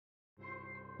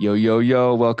Yo, yo,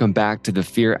 yo, welcome back to The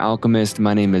Fear Alchemist.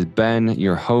 My name is Ben,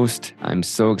 your host. I'm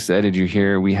so excited you're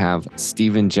here. We have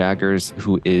Stephen Jaggers,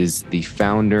 who is the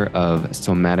founder of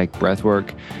Somatic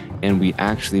Breathwork, and we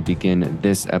actually begin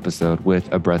this episode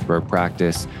with a breathwork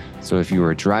practice. So if you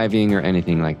were driving or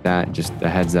anything like that, just a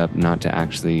heads up not to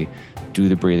actually do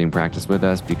the breathing practice with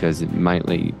us because it might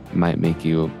make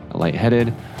you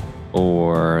lightheaded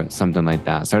or something like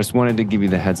that. So I just wanted to give you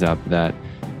the heads up that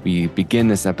we begin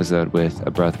this episode with a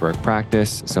breathwork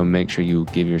practice, so make sure you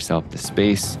give yourself the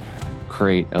space,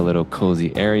 create a little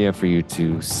cozy area for you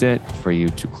to sit, for you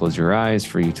to close your eyes,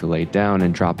 for you to lay down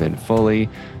and drop in fully.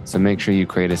 So make sure you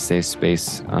create a safe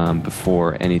space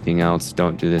before anything else.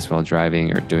 Don't do this while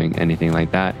driving or doing anything like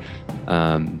that.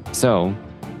 So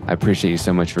I appreciate you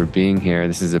so much for being here.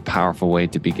 This is a powerful way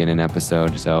to begin an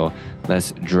episode. So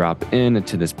let's drop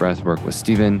into this breathwork with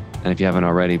Stephen. And if you haven't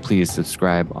already, please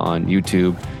subscribe on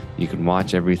YouTube. You can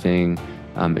watch everything.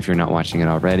 If you're not watching it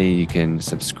already, you can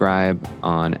subscribe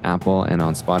on Apple and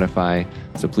on Spotify.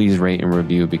 So please rate and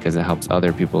review because it helps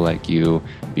other people like you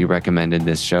be recommended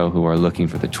this show who are looking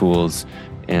for the tools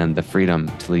and the freedom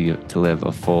to live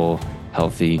a full,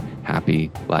 healthy,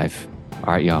 happy life.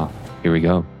 All right, y'all, here we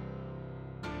go.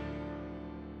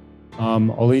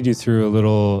 I'll lead you through a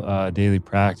little daily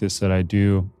practice that I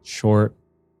do, short.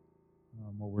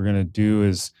 What we're going to do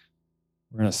is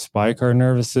we're going to spike our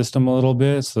nervous system a little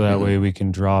bit so that way we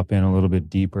can drop in a little bit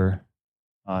deeper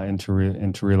into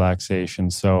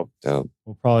relaxation. So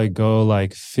we'll probably go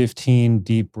like 15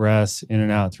 deep breaths in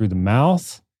and out through the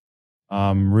mouth,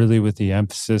 really with the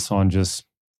emphasis on just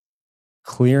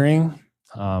clearing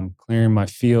my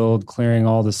field, clearing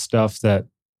all the stuff that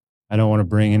I don't want to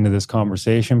bring into this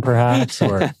conversation, perhaps,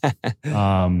 or,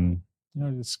 cleansing,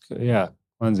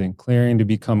 clearing to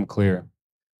become clear.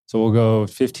 So we'll go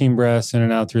 15 breaths in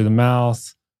and out through the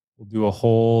mouth. We'll do a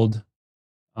hold.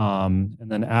 And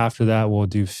then after that, we'll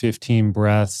do 15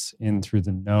 breaths in through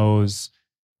the nose,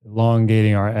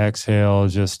 elongating our exhale,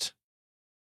 just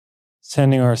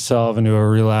sending ourselves into a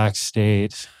relaxed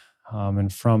state.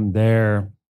 And from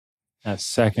there, that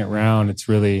second round, it's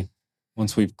really,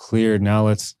 once we've cleared, now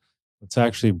let's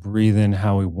actually breathe in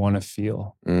how we want to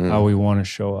feel, how we want to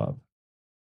show up.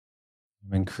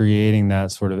 And creating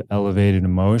that sort of elevated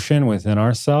emotion within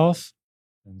ourselves.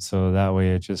 And so that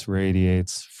way it just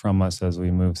radiates from us as we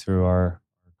move through our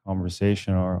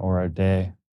conversation or our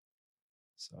day.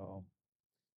 So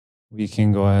we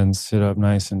can go ahead and sit up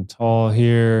nice and tall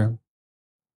here.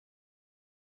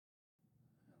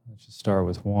 Let's just start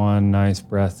with one nice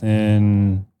breath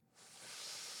in.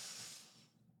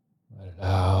 Let it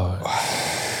out.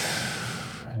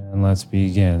 And let's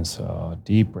begin. So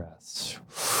deep breaths.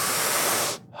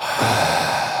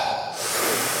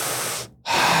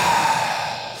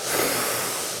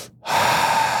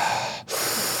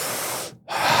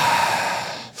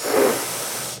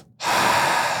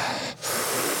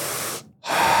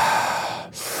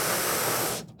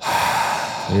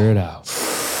 Clear it out.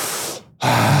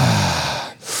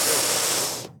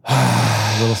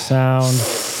 Little sound.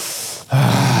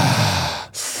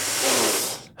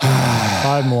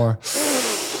 5 more.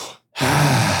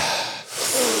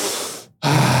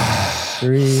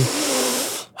 3,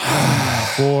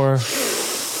 4,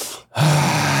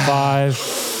 5.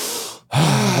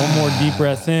 One more deep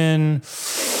breath in.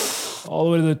 All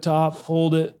the way to the top.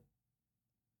 Hold it.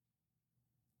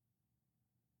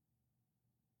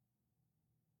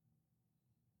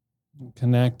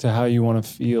 Connect to how you want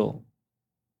to feel.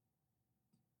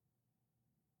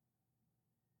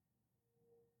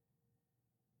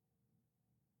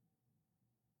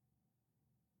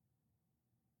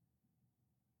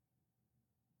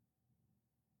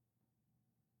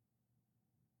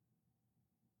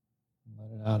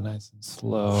 Let it out nice and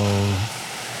slow.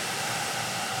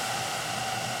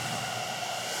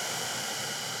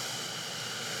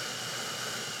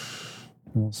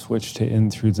 We'll switch to in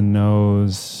through the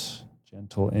nose.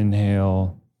 Gentle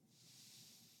inhale.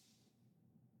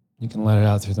 You can let it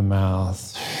out through the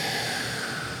mouth.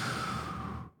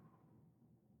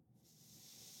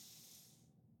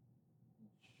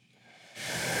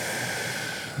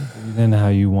 Breathe in how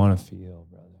you want to feel,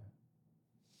 brother.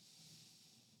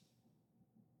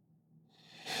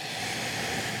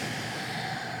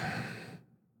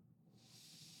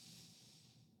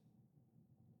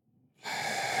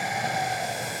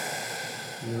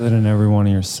 Feel it in every one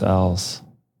of your cells.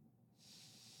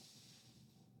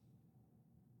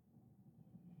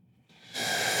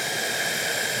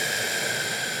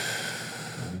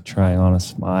 Maybe trying on a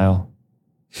smile.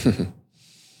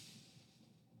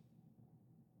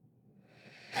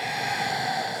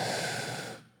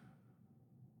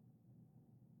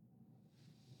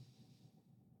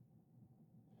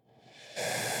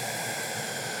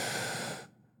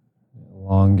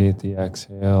 elongate the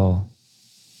exhale.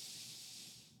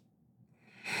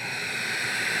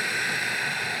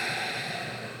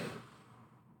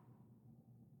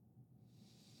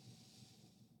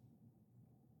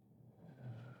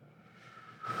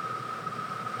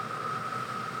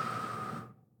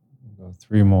 We'll go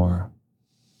 3 more.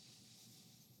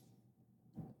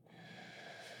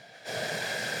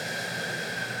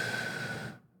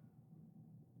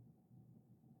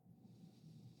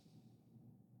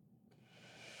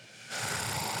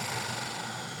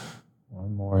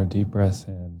 One more deep breath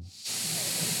in.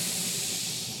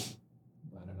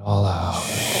 Let it all out.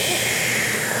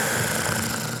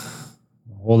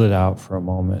 Hold it out for a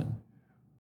moment.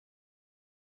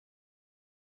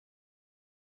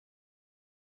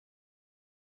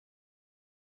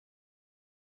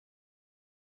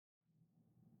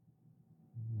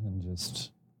 And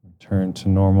just return to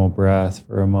normal breath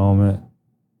for a moment.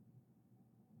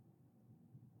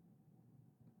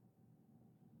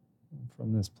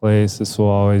 From this place, this will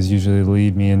always usually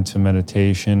lead me into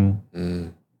meditation.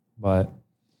 But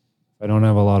if I don't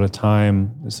have a lot of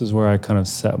time, this is where I kind of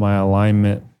set my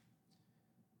alignment.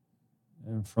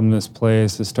 And from this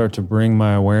place, I start to bring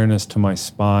my awareness to my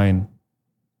spine.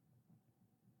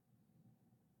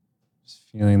 Just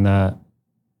feeling that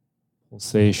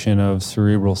pulsation of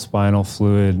cerebral spinal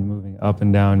fluid moving up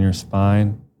and down your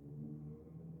spine.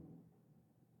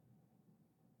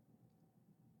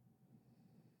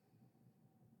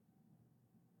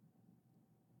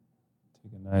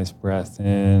 Take a nice breath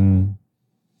in.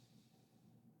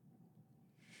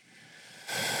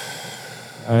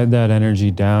 Ride that energy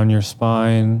down your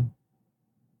spine,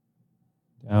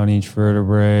 down each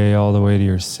vertebrae, all the way to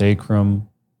your sacrum.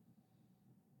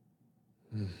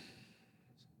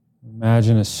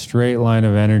 Imagine a straight line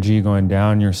of energy going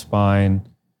down your spine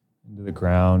into the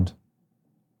ground.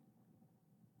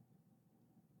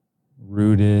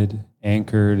 Rooted,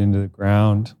 anchored into the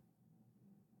ground.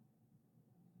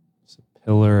 It's a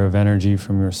pillar of energy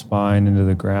from your spine into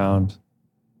the ground.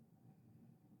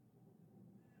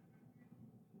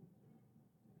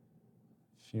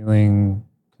 Feeling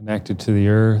connected to the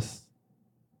earth,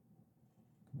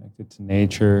 connected to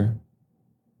nature.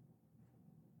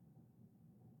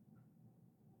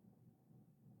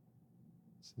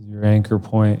 This is your anchor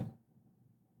point.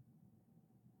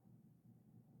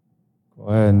 Go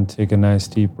ahead and take a nice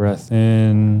deep breath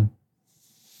in.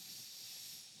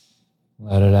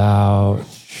 Let it out.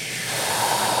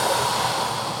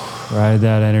 Ride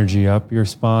that energy up your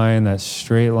spine, that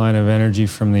straight line of energy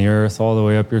from the earth all the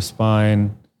way up your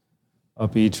spine,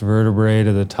 up each vertebrae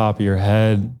to the top of your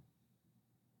head,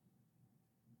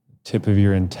 tip of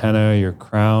your antenna, your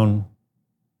crown.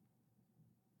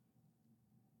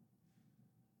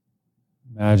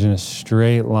 Imagine a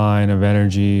straight line of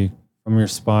energy from your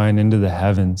spine into the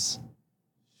heavens,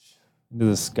 into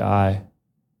the sky.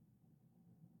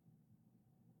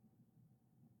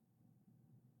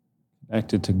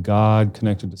 Connected to God,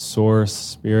 connected to Source,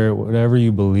 Spirit, whatever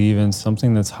you believe in,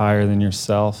 something that's higher than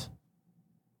yourself.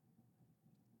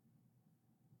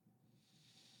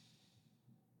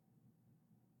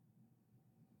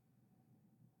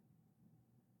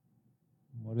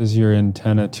 What is your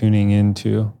antenna tuning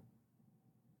into?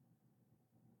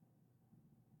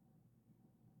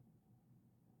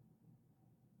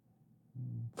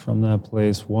 From that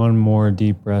place, one more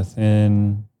deep breath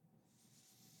in.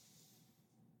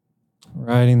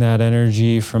 Riding that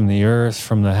energy from the earth,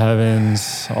 from the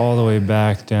heavens, all the way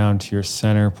back down to your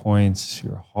center points,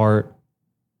 your heart.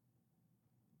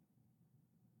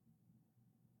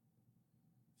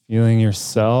 Feeling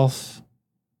yourself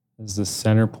as the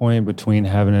center point between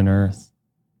heaven and earth.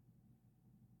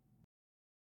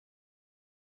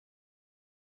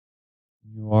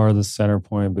 You are the center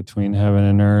point between heaven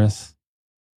and earth.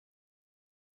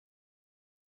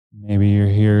 Maybe you're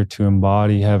here to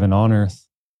embody heaven on earth.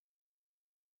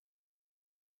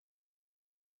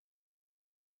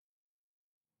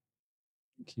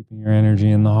 Keeping your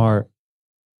energy in the heart.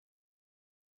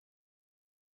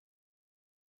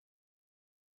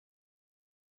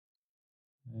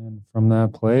 And from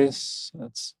that place,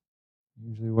 that's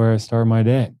usually where I start my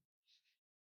day.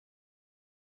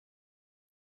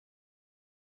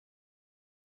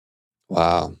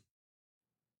 Wow.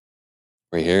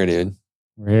 We're here, dude.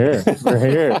 We're here. We're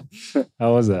here.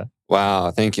 How was that?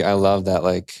 Wow. Thank you. I love that.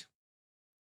 Like,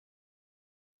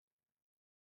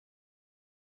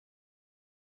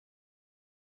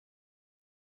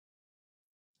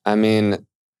 I mean,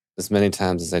 as many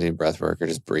times as I do breath work or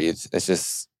just breathe, it's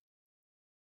just,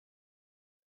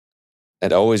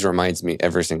 it always reminds me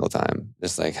every single time,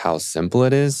 just like how simple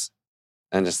it is.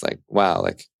 And just like, wow,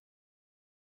 like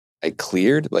I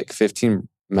cleared like 15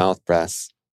 mouth breaths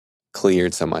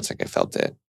cleared so much, like I felt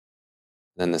it.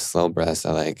 Then the slow breaths,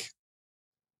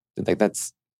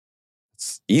 that's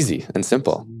it's easy and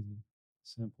simple.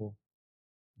 Simple.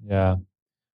 Yeah.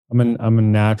 I'm a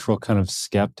natural kind of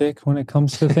skeptic when it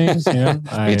comes to things, you know.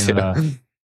 Me too.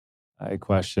 I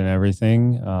question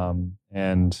everything,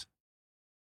 and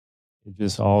it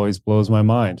just always blows my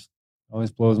mind.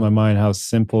 Always blows my mind how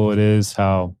simple it is,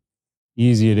 how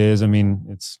easy it is. I mean,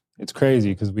 it's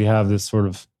crazy because we have this sort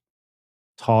of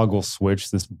toggle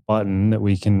switch, this button that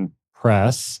we can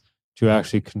press to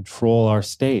actually control our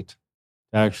state,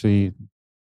 to actually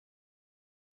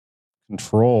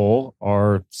control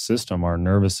our system, our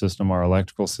nervous system, our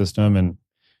electrical system. And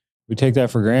we take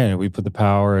that for granted. We put the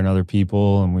power in other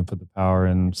people and we put the power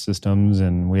in systems,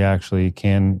 and we actually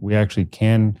can,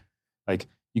 like,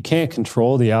 you can't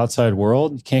control the outside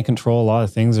world. You can't control a lot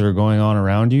of things that are going on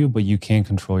around you, but you can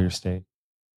control your state.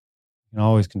 You can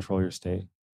always control your state.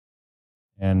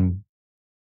 And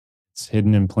it's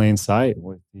hidden in plain sight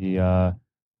with the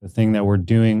thing that we're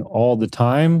doing all the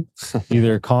time,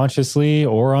 either consciously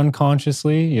or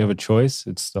unconsciously. You have a choice.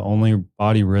 It's the only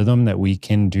body rhythm that we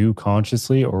can do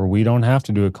consciously, or we don't have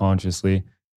to do it consciously.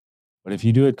 But if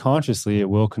you do it consciously, it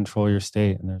will control your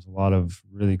state. And there's a lot of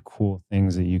really cool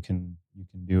things that you can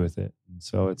do with it. And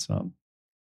so it's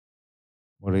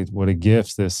what a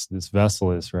gift this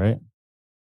vessel is, right?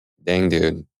 Dang,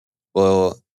 dude.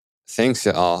 Well, thanks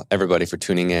to everybody for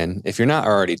tuning in. If you're not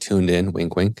already tuned in,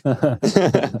 wink, wink,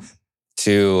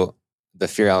 to The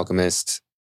Fear Alchemist,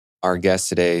 our guest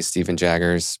today, Stephen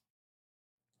Jaggers,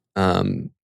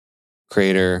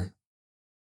 creator,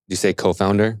 do you say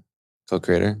co-founder,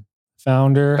 co-creator?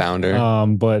 Founder.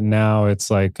 Founder. But now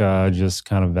it's like just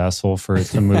kind of vessel for it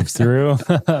to move through.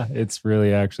 It's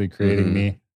really actually creating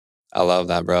me. I love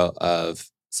that, bro, of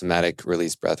somatic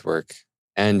release breathwork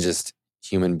and just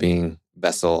human being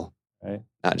vessel, right?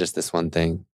 Not just this one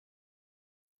thing.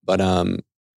 But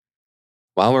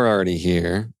while we're already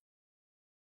here,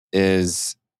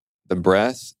 is the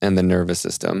breath and the nervous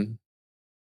system.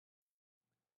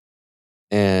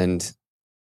 And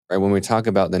right, when we talk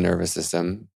about the nervous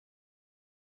system,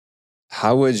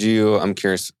 how would you, I'm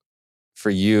curious, for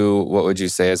you, what would you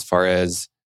say as far as,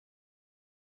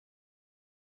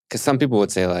 because some people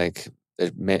would say like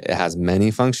it has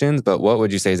many functions, but what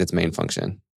would you say is its main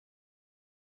function?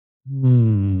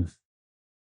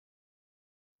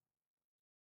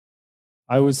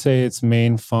 I would say its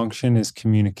main function is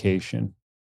communication.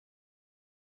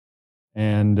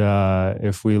 And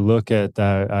if we look at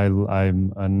that,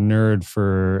 I'm a nerd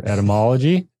for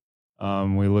etymology.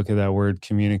 We look at that word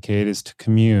communicate is to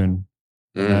commune,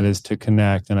 and that is to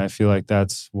connect. And I feel like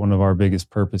that's one of our biggest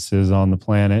purposes on the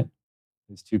planet,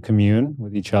 is to commune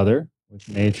with each other, with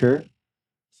nature,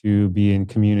 to be in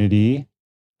community,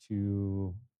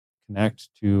 to connect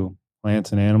to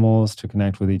plants and animals, to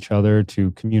connect with each other,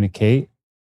 to communicate,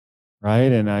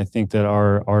 right? And I think that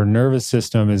our nervous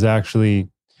system is actually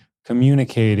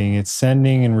communicating. It's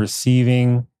sending and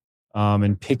receiving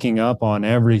and picking up on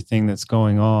everything that's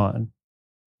going on.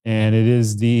 And it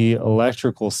is the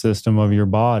electrical system of your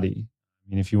body. I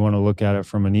mean, if you want to look at it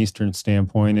from an Eastern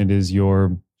standpoint, it is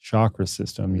your chakra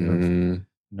system, your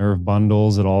nerve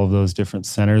bundles at all of those different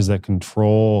centers that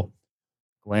control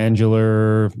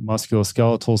glandular,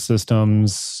 musculoskeletal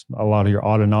systems, a lot of your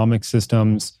autonomic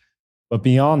systems. But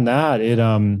beyond that,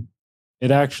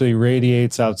 it actually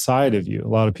radiates outside of you. A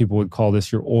lot of people would call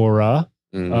this your aura,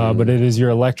 but it is your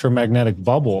electromagnetic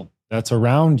bubble that's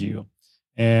around you.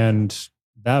 And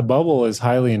that bubble is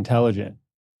highly intelligent,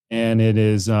 and it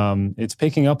is it's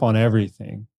picking up on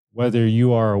everything, whether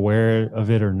you are aware of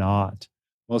it or not.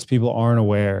 Most people aren't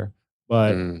aware.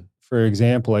 But for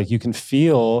example, like you can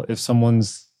feel if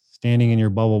someone's standing in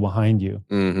your bubble behind you.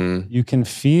 You can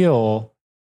feel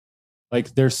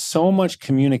like there's so much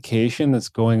communication that's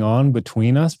going on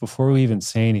between us before we even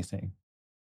say anything.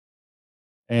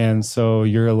 And so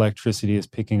your electricity is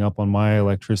picking up on my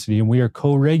electricity, and we are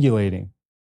co-regulating.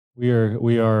 We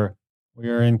are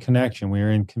in connection. We are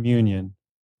in communion.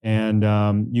 And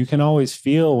you can always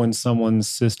feel when someone's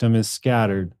system is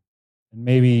scattered. And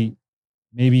maybe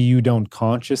you don't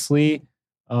consciously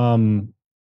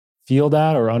feel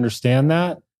that or understand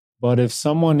that. But if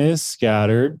someone is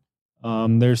scattered,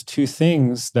 there's two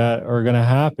things that are going to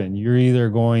happen. You're either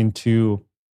going to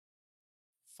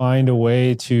find a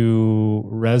way to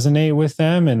resonate with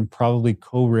them and probably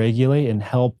co-regulate and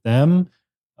help them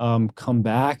come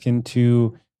back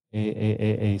into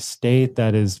a state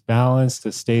that is balanced,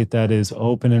 a state that is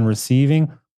open and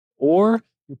receiving, or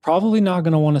you're probably not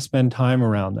going to want to spend time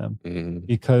around them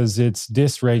because it's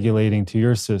dysregulating to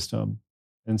your system.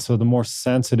 And so the more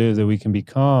sensitive that we can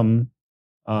become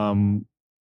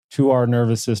to our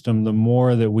nervous system, the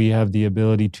more that we have the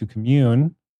ability to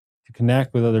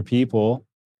connect with other people,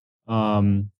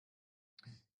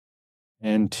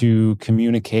 and to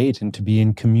communicate and to be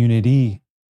in community.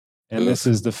 And this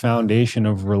is the foundation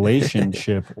of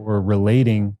relationship or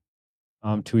relating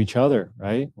to each other,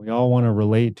 right? We all want to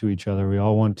relate to each other. We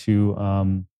all want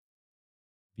to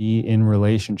be in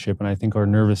relationship. And I think our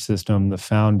nervous system, the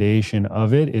foundation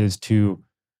of it is to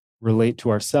relate to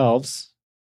ourselves,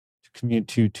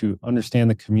 to understand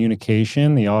the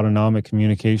communication, the autonomic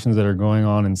communications that are going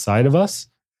on inside of us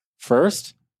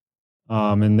first.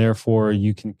 And therefore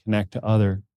you can connect to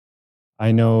other.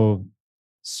 I know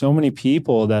so many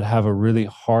people that have a really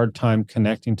hard time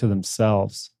connecting to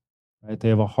themselves, right? They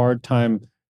have a hard time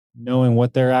knowing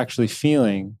what they're actually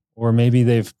feeling, or maybe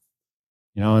they've,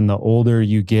 and the older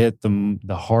you get, the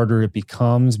harder it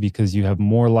becomes because you have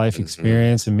more life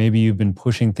experience, and maybe you've been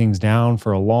pushing things down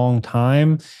for a long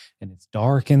time, and it's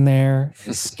dark in there,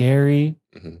 it's scary.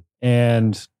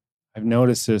 And I've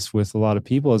noticed this with a lot of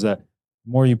people is that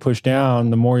the more you push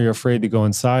down, the more you're afraid to go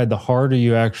inside, the harder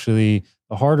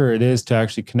it is to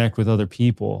actually connect with other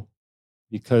people,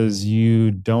 because you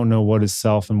don't know what is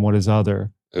self and what is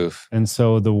other. Oof. And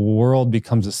so the world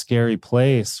becomes a scary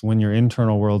place when your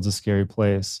internal world's a scary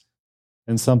place.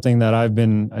 And something that I've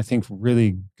been, I think,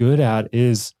 really good at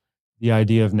is the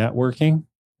idea of networking,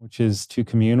 which is to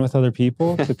commune with other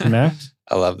people, to connect.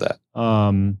 I love that.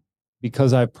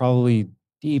 Because I've probably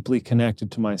deeply connected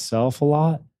to myself a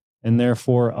lot, and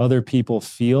therefore other people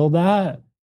feel that,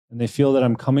 and they feel that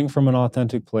I'm coming from an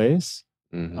authentic place.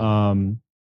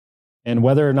 And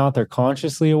whether or not they're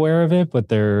consciously aware of it, but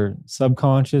their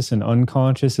subconscious and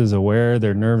unconscious is aware,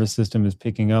 their nervous system is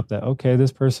picking up that, okay,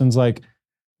 this person's like,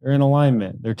 they're in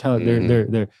alignment. They're telling,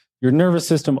 your nervous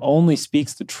system only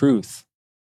speaks the truth.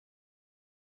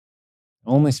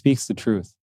 Only speaks the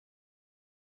truth.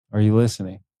 Are you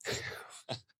listening?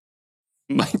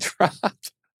 Mic drop.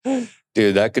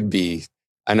 Dude, that could be,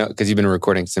 I know, because you've been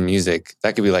recording some music,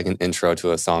 that could be like an intro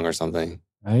to a song or something.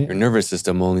 Right? Your nervous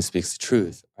system only speaks the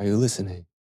truth. Are you listening?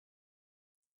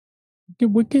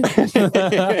 Wicked. And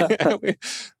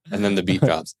then the beat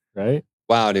drops. Right?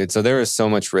 Wow, dude. So there is so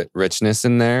much richness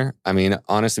in there. I mean,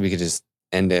 honestly, we could just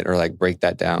end it or like break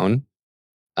that down.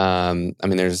 I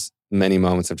mean, there's many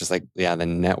moments of just like, the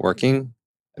networking.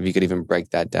 If you could even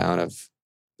break that down of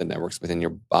the networks within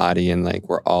your body, and like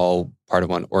we're all part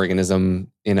of one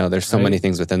organism. There's so many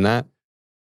things within that.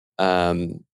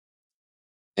 And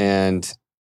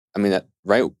I mean,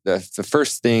 the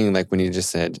first thing, like when you just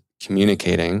said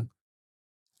communicating.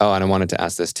 Oh, and I wanted to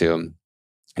ask this too.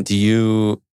 Do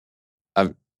you,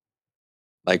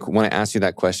 like when I asked you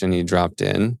that question, you dropped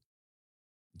in,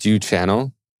 do you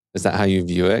channel? Is that how you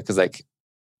view it? Because like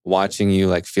watching you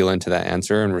like feel into that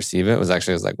answer and receive it was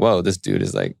like, whoa, this dude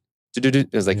is like,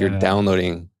 it was like you're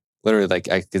downloading, literally like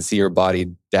I could see your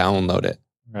body download it.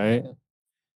 Right.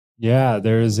 Yeah.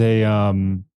 There's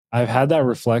I've had that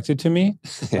reflected to me.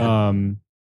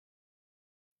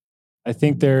 I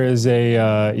think there is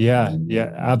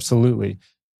absolutely.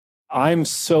 I'm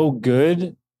so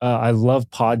good. I love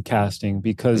podcasting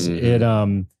because it,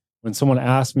 when someone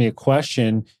asks me a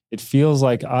question, it feels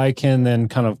like I can then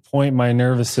kind of point my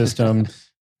nervous system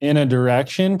in a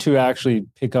direction to actually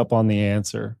pick up on the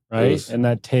answer. Right. Oof. And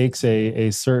that takes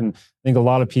a certain, I think a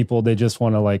lot of people, they just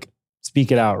want to like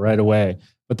speak it out right away,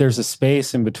 but there's a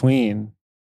space in between,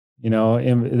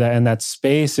 and that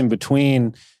space in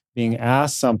between being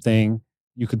asked something,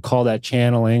 you could call that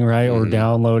channeling, right? Or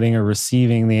downloading or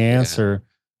receiving the answer.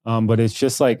 But it's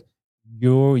just like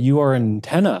you are an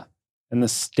antenna, and the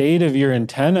state of your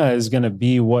antenna is going to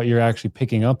be what you're actually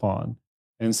picking up on.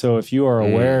 And so if you are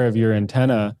aware of your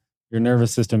antenna, your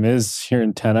nervous system is your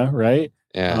antenna, right?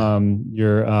 Yeah.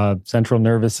 Your central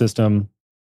nervous system,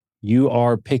 you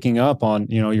are picking up on,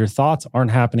 your thoughts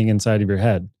aren't happening inside of your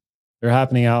head. They're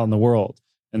happening out in the world.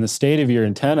 And the state of your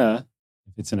antenna,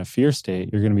 if it's in a fear state,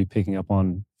 you're going to be picking up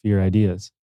on fear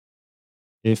ideas.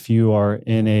 If you are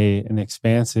in an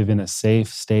expansive, in a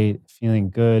safe state, feeling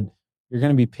good, you're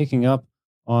going to be picking up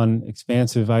on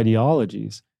expansive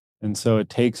ideologies. And so it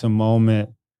takes a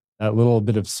moment, that little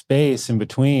bit of space in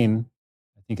between,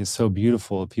 I think is so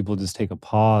beautiful. People just take a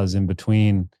pause in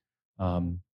between.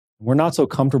 We're not so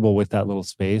comfortable with that little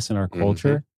space in our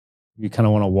culture. We kind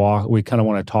of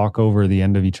want to talk over the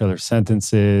end of each other's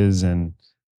sentences. And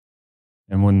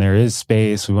when there is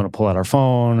space, we want to pull out our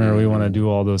phone or we want to do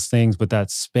all those things. But that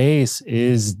space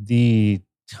is the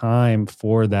time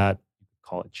for that,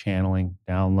 call it channeling,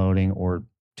 downloading, or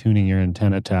tuning your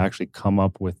antenna to actually come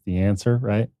up with the answer,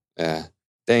 right? Yeah.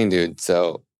 Dang, dude.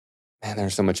 So, man,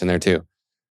 there's so much in there too.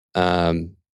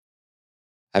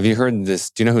 Have you heard this?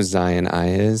 Do you know who Zion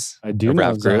I is? I do A know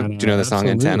rap group. Zion. Do you know the song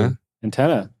Antenna?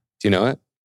 Antenna. Do you know it?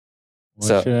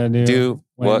 What should I do?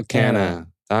 What can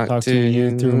I talk to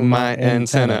you through my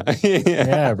antenna?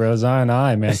 Yeah, bro. Zion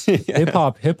I, man. Yeah.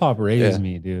 Hip hop raised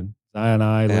me, dude. Zion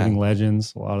I, Yeah. Living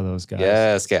Legends, a lot of those guys.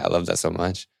 Yes, yeah, I love that so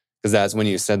much. Because that's when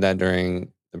you said that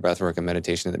during the breathwork and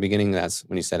meditation at the beginning. That's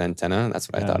when you said antenna. That's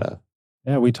what I thought of.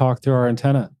 Yeah, we talk through our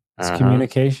antenna. It's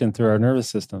communication through our nervous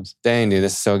systems. Dang, dude,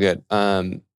 this is so good.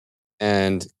 And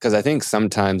because I think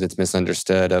sometimes it's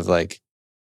misunderstood of like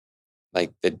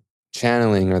the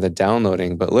channeling or the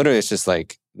downloading, but literally it's just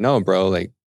like, no, bro,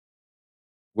 like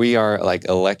we are like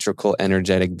electrical,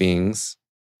 energetic beings,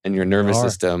 and your nervous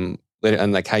system,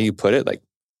 and like how you put it, like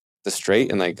the straight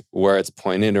and like where it's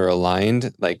pointed or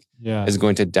aligned, like is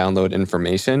going to download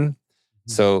information.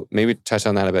 Mm-hmm. So maybe touch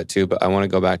on that a bit too, but I want to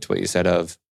go back to what you said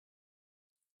of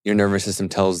your nervous system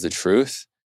tells the truth,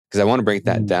 because I want to break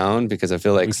that down, because I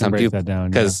feel like some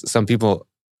people,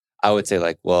 I would say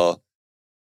like, well,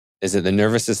 is it the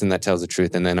nervous system that tells the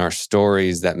truth, and then our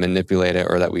stories that manipulate it,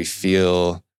 or that we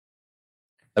feel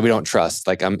that we don't trust?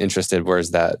 Like, I'm interested, where's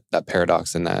that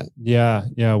paradox in that? Yeah,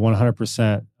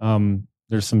 100%.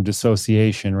 There's some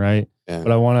dissociation, right? Yeah.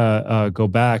 But I want to go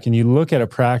back, and you look at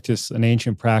an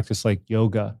ancient practice like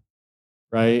yoga,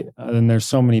 right? And there's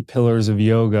so many pillars of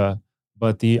yoga,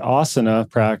 but the asana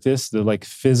practice, the like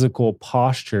physical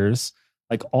postures,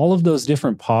 like all of those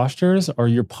different postures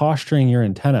you're posturing your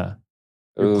antenna.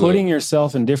 You're putting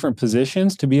yourself in different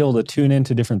positions to be able to tune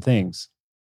into different things.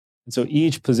 And so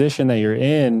each position that you're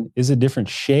in is a different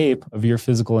shape of your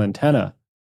physical antenna.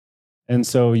 And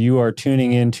so you are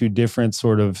tuning into different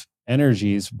sort of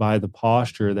energies by the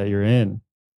posture that you're in,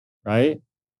 right?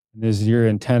 And is your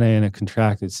antenna in a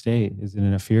contracted state? Is it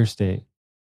in a fear state?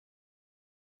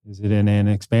 Is it in an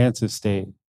expansive state?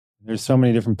 There's so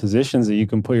many different positions that you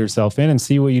can put yourself in and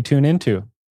see what you tune into.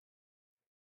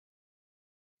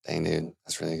 Dang, dude,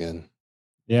 that's really good.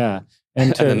 Yeah.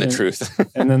 And then the truth.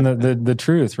 And then the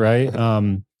truth, right?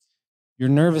 Your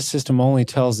nervous system only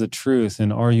tells the truth,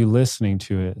 and are you listening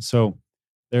to it? So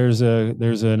there's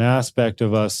an aspect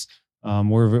of us,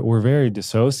 we're very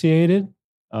dissociated,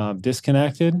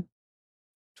 disconnected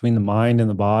between the mind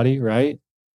and the body, right?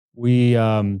 We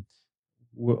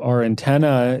our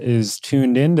antenna is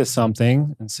tuned into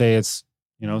something, and say it's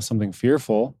something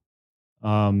fearful.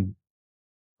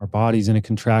 Our body's in a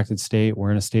contracted state. We're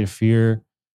in a state of fear.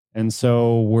 And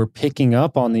so we're picking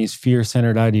up on these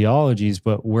fear-centered ideologies,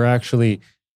 but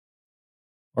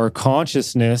our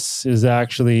consciousness is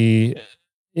actually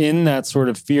in that sort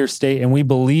of fear state. And we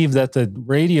believe that the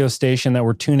radio station that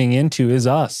we're tuning into is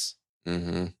us.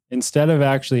 Mm-hmm. Instead of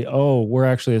actually, we're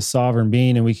actually a sovereign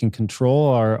being, and we can control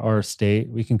our state.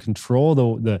 We can control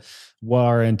what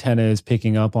our antenna is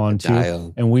picking up onto.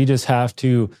 And we just have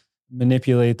to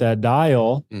manipulate that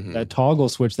dial, that toggle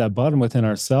switch, that button within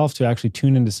ourselves to actually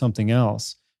tune into something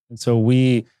else. And so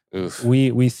we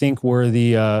think we're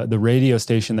the radio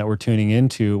station that we're tuning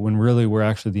into, when really we're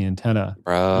actually the antenna.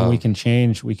 Bro. And we can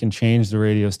change the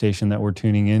radio station that we're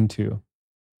tuning into.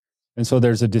 And so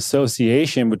there's a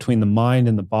dissociation between the mind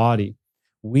and the body.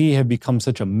 We have become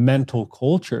such a mental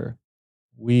culture.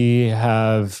 We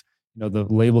have the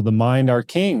label, the mind, our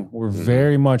king. We're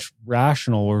very much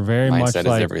rational. We're very much like...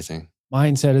 Mindset is everything.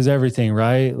 Mindset is everything,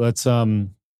 right? Let's, I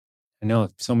know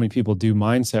so many people do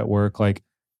mindset work. Like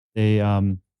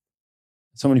so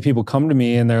many people come to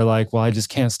me and they're like, well, I just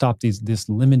can't stop this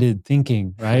limited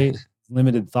thinking, right?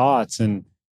 Limited thoughts. And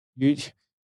you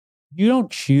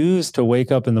don't choose to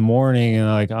wake up in the morning and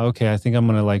like, okay, I think I'm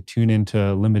going to like tune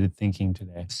into limited thinking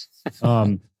today.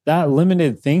 That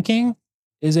limited thinking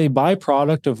is a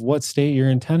byproduct of what state your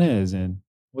antenna is in,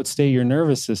 what state your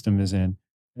nervous system is in.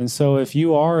 And so if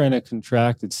you are in a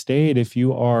contracted state, if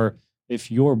your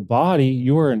body,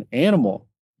 you're an animal,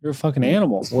 you're a fucking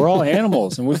animal. We're all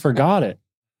animals, and we forgot it.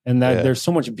 And that there's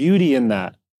so much beauty in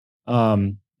that.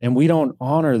 And we don't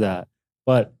honor that.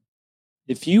 But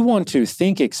if you want to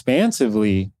think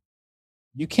expansively,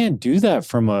 you can't do that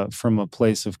from a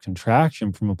place of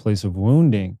contraction, from a place of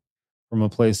wounding, from a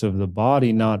place of the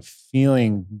body not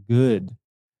feeling good.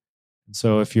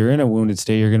 So if you're in a wounded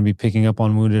state, you're going to be picking up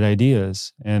on wounded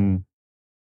ideas. And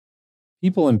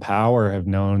people in power have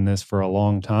known this for a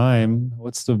long time.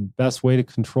 What's the best way to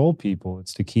control people?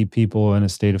 It's to keep people in a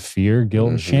state of fear,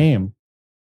 guilt, and shame.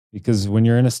 Because when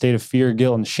you're in a state of fear,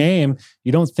 guilt, and shame,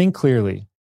 you don't think clearly.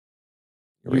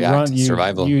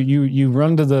 Survival. You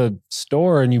run to the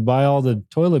store and you buy all the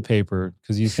toilet paper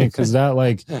because that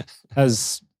like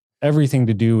has everything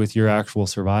to do with your actual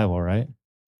survival, right?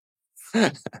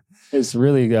 It's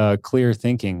really clear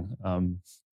thinking.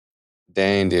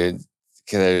 Dang, dude.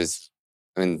 It's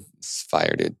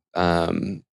fire, dude.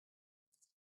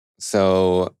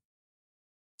 So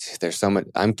there's so much.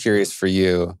 I'm curious for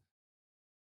you.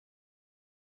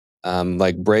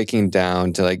 Like breaking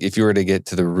down to like if you were to get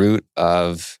to the root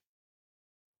of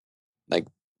like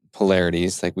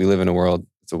polarities, like we live in a world,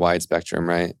 it's a wide spectrum,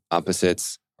 right?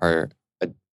 Opposites are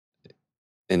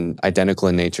identical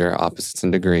in nature, opposites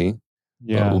in degree.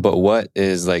 Yeah. But what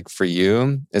is like for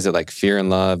you? Is it like fear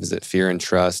and love? Is it fear and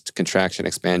trust? Contraction,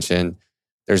 expansion?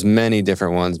 There's many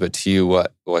different ones, but to you,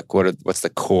 what's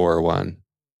the core one?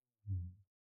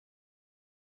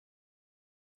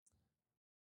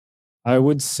 I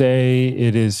would say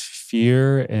it is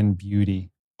fear and beauty.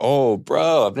 Oh,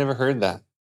 bro, I've never heard that.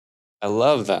 I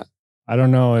love that. I don't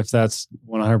know if that's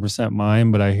 100%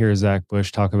 mine, but I hear Zach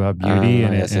Bush talk about beauty,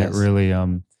 and Yes. it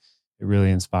really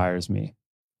inspires me.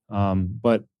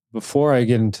 But before I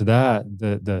get into that,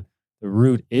 the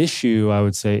root issue, I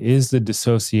would say, is the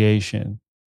dissociation.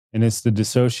 And it's the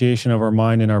dissociation of our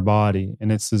mind and our body.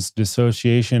 And it's this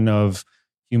dissociation of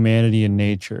humanity and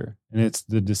nature. And it's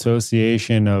the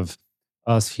dissociation of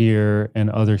us here and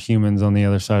other humans on the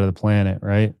other side of the planet,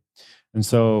 right? And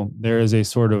so there is a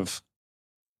sort of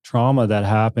trauma that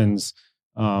happens,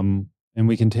 and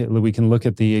we can look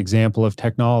at the example of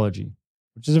technology,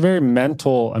 which is a very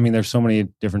mental. I mean, there's so many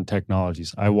different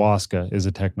technologies. Ayahuasca is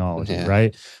a technology,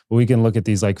 right? But we can look at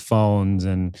these like phones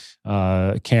and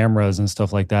cameras and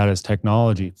stuff like that as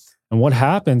technology. And what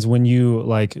happens when you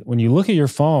look at your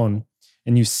phone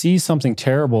and you see something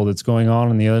terrible that's going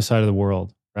on the other side of the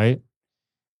world, right?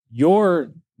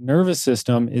 Your nervous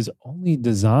system is only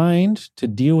designed to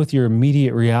deal with your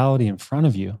immediate reality in front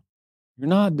of you. You're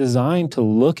not designed to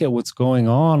look at what's going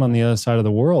on the other side of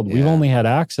the world. Yeah. We've only had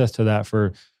access to that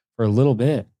for a little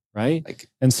bit, right?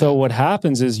 And so what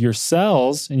happens is your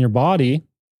cells in your body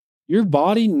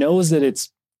knows that it's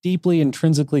deeply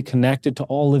intrinsically connected to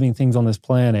all living things on this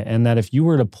planet. And that if you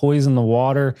were to poison the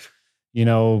water,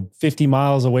 50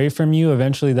 miles away from you,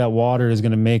 eventually that water is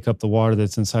going to make up the water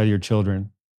that's inside of your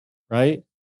children, right?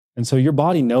 And so your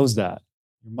body knows that.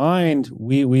 Your mind,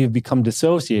 we've become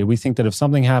dissociated. We think that if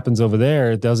something happens over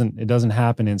there, it doesn't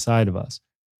happen inside of us.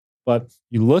 But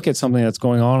you look at something that's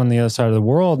going on the other side of the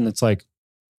world, and it's like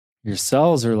your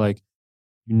cells are like,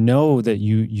 that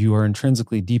you are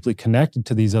intrinsically deeply connected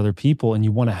to these other people, and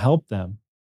you want to help them.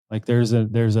 Like there's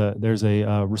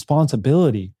a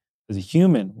responsibility as a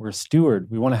human. We're a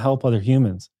steward. We want to help other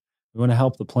humans. We want to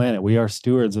help the planet. We are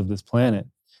stewards of this planet.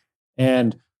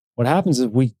 And what happens is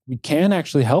we can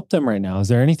actually help them right now. Is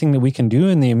there anything that we can do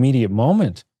in the immediate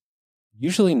moment?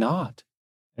 Usually not.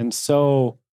 And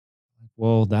so,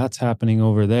 well, that's happening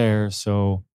over there.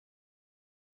 So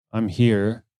I'm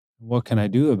here. What can I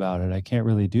do about it? I can't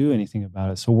really do anything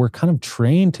about it. So we're kind of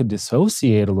trained to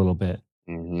dissociate a little bit.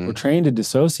 Mm-hmm. We're trained to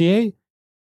dissociate.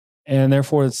 And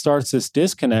therefore it starts this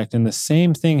disconnect. And the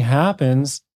same thing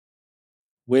happens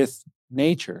with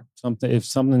nature. If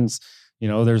something's,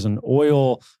 there's an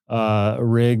oil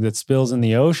rig that spills in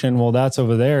the ocean. Well, that's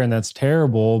over there and that's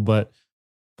terrible. But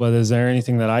is there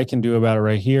anything that I can do about it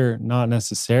right here? Not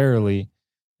necessarily.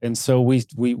 And so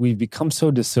we've become so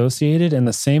dissociated. And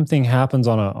the same thing happens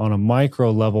on a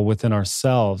micro level within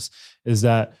ourselves, is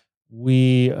that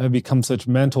we have become such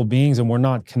mental beings and we're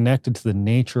not connected to the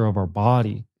nature of our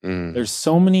body. There's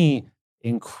so many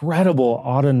incredible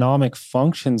autonomic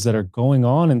functions that are going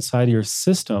on inside of your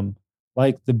system,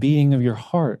 like the beating of your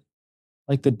heart,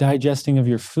 like the digesting of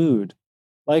your food,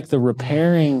 like the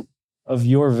repairing of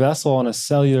your vessel on a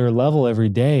cellular level every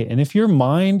day. And if your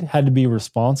mind had to be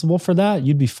responsible for that,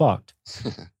 you'd be fucked.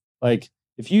 Like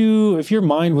if your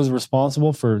mind was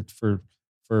responsible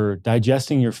for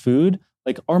digesting your food,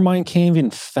 like our mind can't even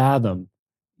fathom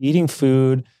eating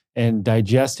food and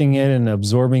digesting it and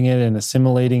absorbing it and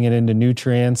assimilating it into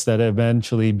nutrients that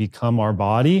eventually become our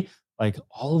body. Like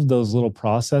all of those little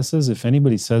processes, if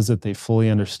anybody says that they fully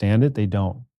understand it, they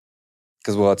don't.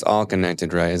 Because, it's all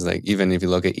connected, right? It's like, even if you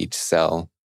look at each cell,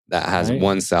 that has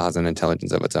one cell has an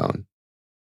intelligence of its own.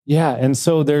 Yeah. And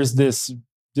so there's this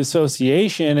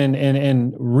dissociation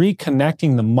and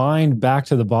reconnecting the mind back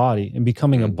to the body and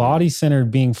becoming a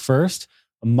body-centered being first,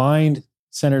 a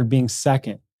mind-centered being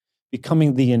second,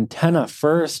 becoming the antenna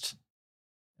first,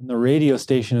 and the radio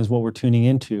station is what we're tuning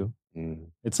into.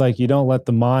 It's like you don't let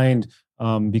the mind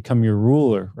become your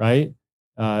ruler, right?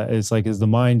 It's like, is the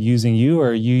mind using you or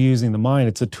are you using the mind?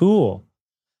 It's a tool.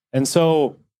 And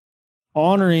so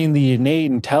honoring the innate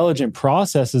intelligent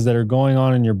processes that are going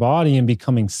on in your body and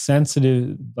becoming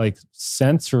sensitive, like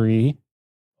sensory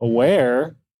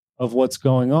aware of what's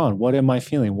going on. What am I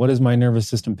feeling? What is my nervous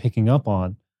system picking up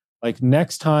on? Like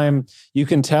next time, you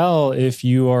can tell if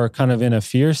you are kind of in a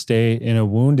fear state, in a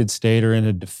wounded state, or in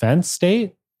a defense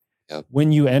state. Yep.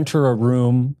 When you enter a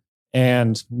room,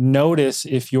 and notice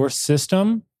if your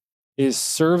system is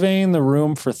surveying the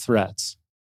room for threats.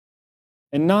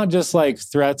 And not just like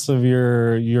threats of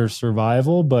your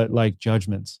survival, but like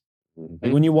judgments.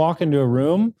 Like when you walk into a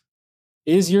room,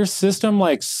 is your system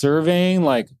like surveying,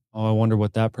 like, oh, I wonder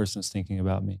what that person's thinking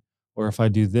about me? Or if I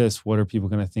do this, what are people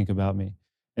going to think about me?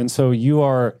 And so you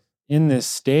are in this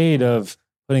state of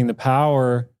putting the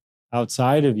power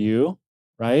outside of you,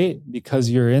 right? Because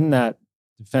you're in that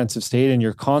defensive state and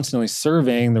you're constantly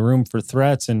surveying the room for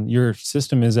threats, and your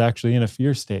system is actually in a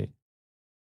fear state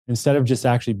instead of just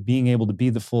actually being able to be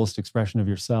the fullest expression of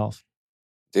yourself.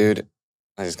 Dude,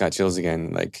 I just got chills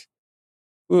again. Like,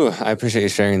 ooh, I appreciate you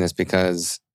sharing this,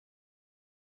 because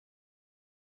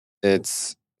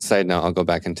it's, side note, I'll go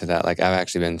back into that. Like, I've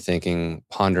actually been thinking,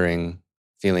 pondering,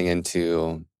 feeling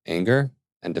into anger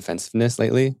and defensiveness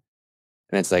lately.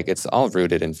 And it's like, it's all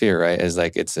rooted in fear, right? It's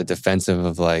like, it's a defensive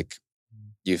of like,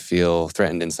 you feel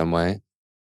threatened in some way.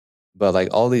 But like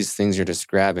all these things you're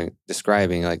describing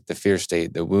like the fear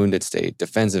state, the wounded state,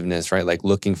 defensiveness, right? Like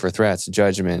looking for threats,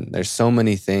 judgment. There's so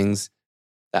many things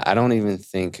that I don't even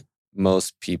think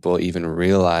most people even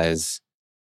realize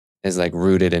is like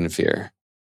rooted in fear.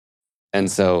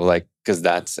 And so like, because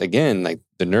that's again, like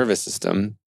the nervous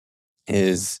system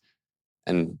is,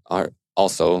 and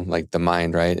also like the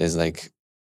mind, right? Is like,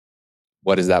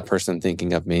 what is that person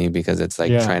thinking of me? Because it's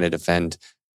like trying to defend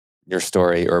your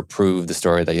story or prove the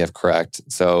story that you have correct.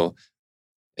 So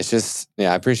it's just,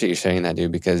 I appreciate you sharing that,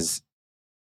 dude, because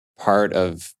part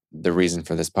of the reason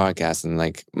for this podcast and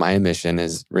like my mission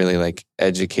is really like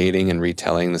educating and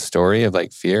retelling the story of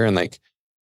like fear, and like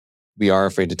we are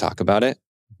afraid to talk about it.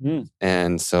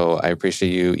 And so I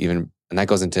appreciate you even, and that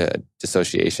goes into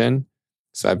dissociation.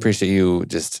 So I appreciate you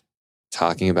just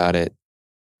talking about it.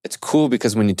 It's cool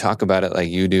because when you talk about it like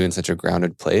you do in such a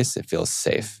grounded place, it feels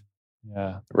safe.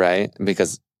 Yeah. Right?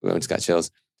 Because we just got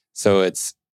chills. So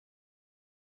it's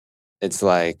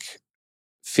like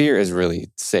fear is really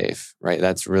safe, right?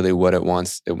 That's really what it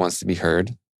wants. It wants to be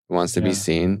heard. It wants to be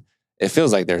seen. It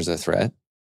feels like there's a threat.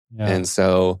 Yeah. And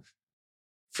so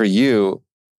for you,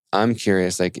 I'm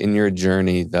curious, like in your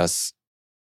journey thus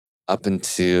up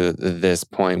into this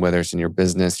point, whether it's in your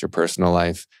business, your personal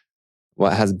life,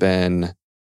 what has been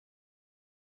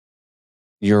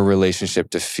your relationship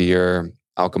to fear,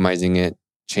 alchemizing it,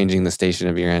 changing the station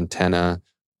of your antenna?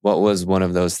 What was one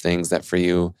of those things that for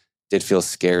you did feel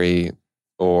scary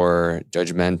or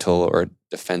judgmental or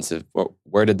defensive?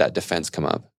 Where did that defense come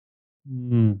up?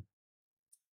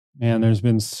 Man, there's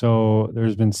been so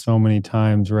many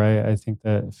times, right? I think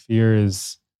that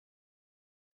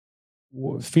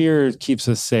fear keeps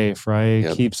us safe, right?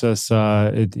 It keeps us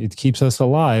it keeps us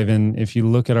alive. And if you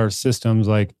look at our systems,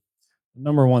 like the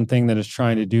number one thing that it's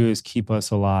trying to do is keep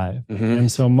us alive. And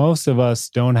so most of us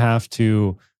don't have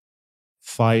to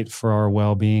fight for our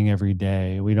well-being every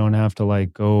day. We don't have to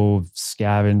like go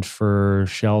scavenge for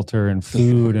shelter and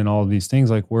food and all of these things.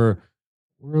 Like we're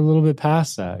a little bit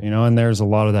past that, and there's a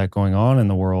lot of that going on in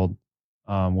the world,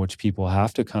 which people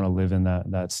have to kind of live in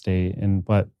that state. And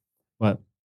but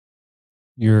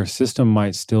your system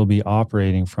might still be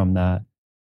operating from that.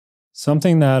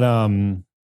 Something that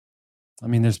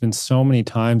there's been so many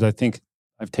times I think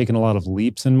I've taken a lot of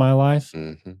leaps in my life.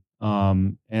 And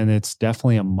it's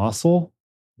definitely a muscle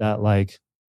that like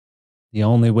the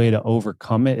only way to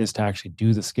overcome it is to actually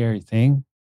do the scary thing,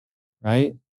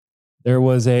 right? There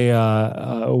was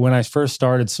when I first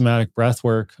started somatic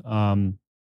breathwork,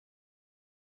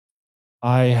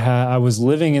 I was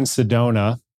living in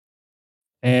Sedona,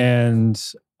 and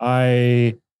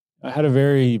I had a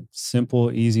very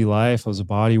simple, easy life. I was a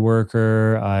body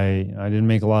worker. I didn't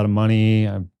make a lot of money.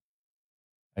 I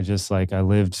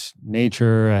lived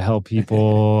nature. I helped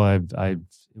people. It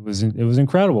was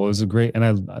incredible. It was a great, and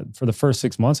I for the first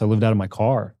 6 months I lived out of my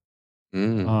car.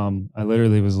 I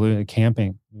literally was living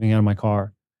out of my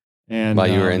car. And while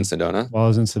you were in Sedona? While I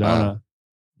was in Sedona. Wow.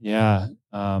 Yeah.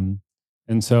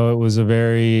 And so it was a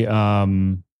very, that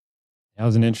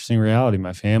was an interesting reality.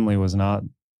 My family was not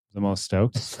the most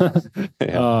stoked. But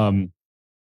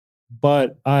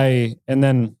I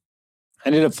ended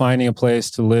up finding a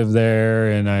place to live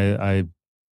there, and I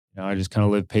just kind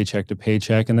of lived paycheck to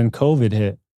paycheck. And then COVID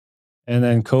hit. And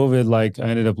then COVID, like I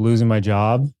ended up losing my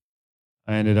job.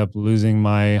 I ended up losing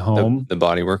my home. The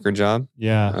body worker job?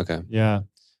 Yeah. Okay. Yeah.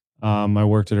 I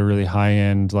worked at a really high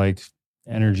end, like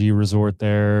energy resort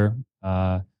there.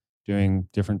 doing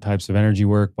different types of energy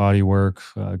work, body work,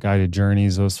 guided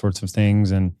journeys, those sorts of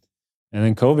things. And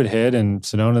then COVID hit, and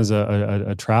Sedona's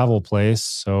a travel place,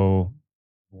 so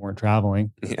we weren't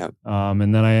traveling. Yeah.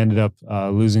 And then I ended up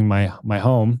losing my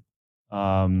home.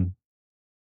 Um,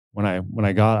 when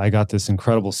I got this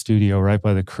incredible studio right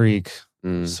by the creek,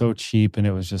 so cheap, and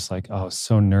it was just like, oh,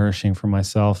 so nourishing for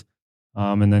myself.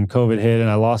 And then COVID hit, and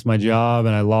I lost my job,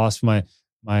 and I lost my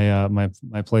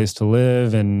place to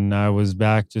live, and I was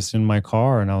back just in my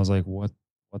car, and I was like, what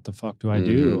the fuck do I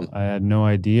do? I had no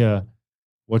idea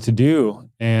what to do,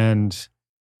 and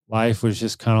life was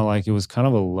just kind of like, it was kind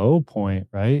of a low point,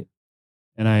 right?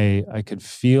 And I could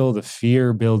feel the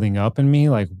fear building up in me,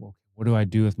 like, what do I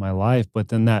do with my life? But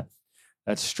then that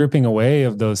stripping away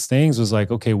of those things was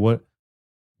like, okay, what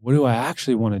do I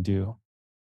actually want to do?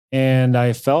 And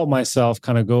I felt myself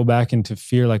kind of go back into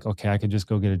fear, like, okay, I could just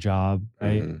go get a job,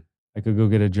 right? I could go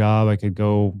get a job. I could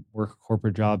go work a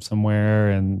corporate job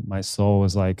somewhere. And my soul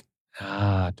was like,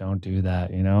 don't do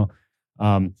that, you know?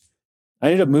 I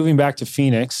ended up moving back to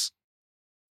Phoenix,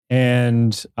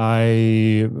 and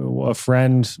a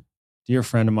friend, dear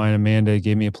friend of mine, Amanda,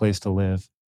 gave me a place to live.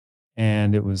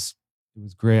 And it was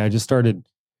great. I just started,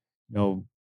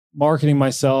 marketing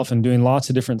myself and doing lots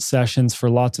of different sessions for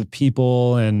lots of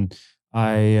people. And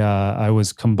I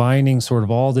was combining sort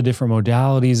of all the different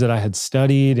modalities that I had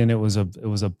studied. And it was a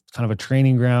kind of a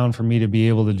training ground for me to be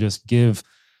able to just give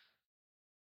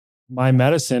my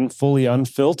medicine fully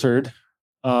unfiltered,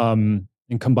 and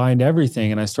combined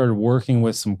everything. And I started working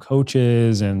with some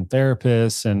coaches and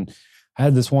therapists. And I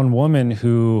had this one woman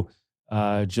who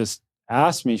just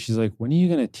asked me, she's like, when are you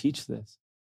going to teach this?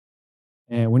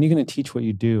 And when are you going to teach what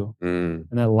you do? And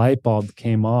that light bulb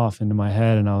came off into my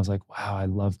head. And I was like, wow, I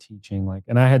love teaching. Like,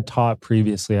 and I had taught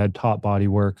previously, I'd taught body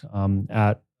work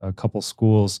at a couple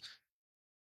schools.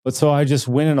 But so I just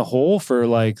went in a hole for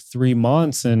like 3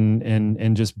 months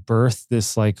and just birthed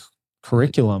this like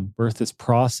curriculum, birthed this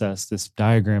process, this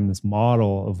diagram, this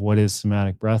model of what is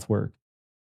somatic breath work.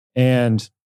 And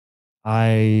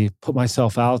I put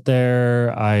myself out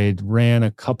there. I ran a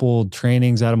couple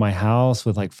trainings out of my house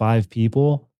with like 5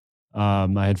 people. I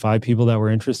had 5 people that were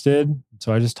interested.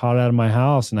 So I just taught out of my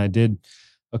house, and I did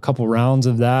a couple rounds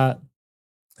of that.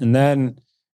 And then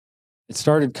it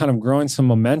started kind of growing some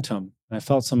momentum. I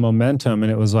felt some momentum,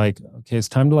 and it was like, okay, it's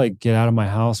time to like get out of my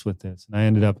house with this. And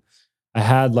I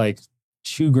had like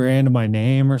 $2,000 to my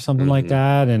name or something like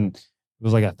that. And it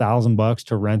was like $1,000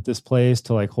 to rent this place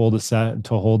to like hold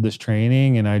this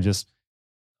training. And I'm just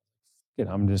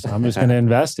going to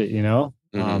invest it, you know?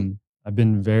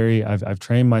 I've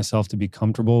trained myself to be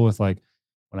comfortable with like,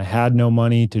 when I had no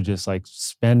money, to just like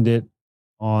spend it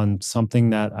on something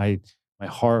that my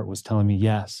heart was telling me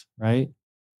yes, right?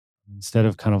 Instead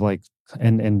of kind of like,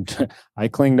 and I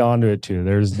clinged on to it too.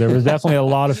 There was definitely a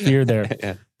lot of fear there.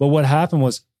 Yeah. But what happened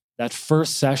was, that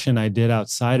first session I did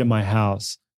outside of my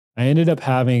house, I ended up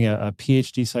having a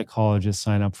PhD psychologist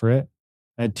sign up for it.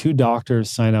 I had 2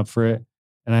 doctors sign up for it.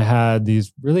 And I had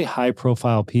these really high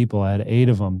profile people. I had 8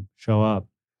 of them show up.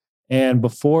 And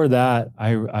before that,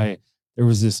 there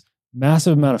was this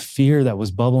massive amount of fear that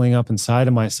was bubbling up inside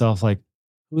of myself. Like,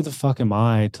 who the fuck am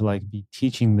I to like be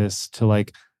teaching this to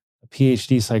like a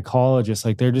PhD psychologist?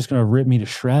 Like, they're just going to rip me to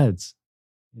shreds,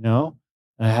 you know?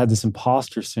 And I had this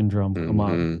imposter syndrome come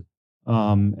up.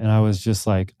 And I was just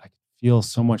like, I could feel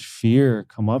so much fear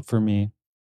come up for me.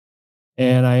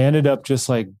 And I ended up just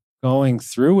like going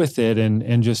through with it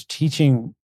and just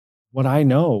teaching what I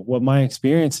know, what my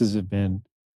experiences have been,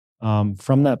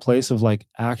 from that place of like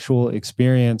actual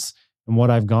experience and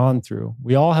what I've gone through.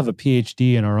 We all have a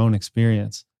PhD in our own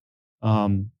experience.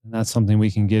 And that's something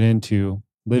we can get into,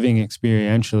 living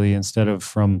experientially instead of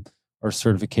from our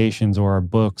certifications or our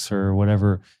books or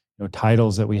whatever,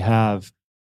 titles that we have.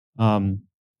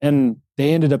 And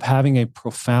they ended up having a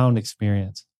profound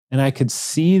experience. And I could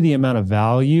see the amount of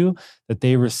value that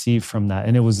they received from that.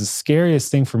 And it was the scariest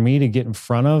thing for me to get in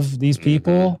front of these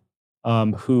people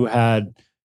who had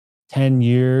 10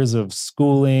 years of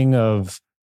schooling, of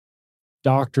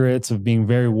doctorates, of being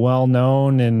very well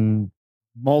known in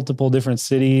multiple different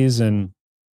cities and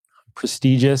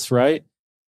prestigious, right?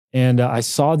 And I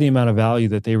saw the amount of value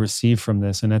that they received from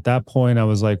this. And at that point, I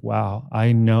was like, wow,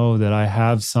 I know that I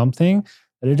have something,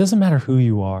 that it doesn't matter who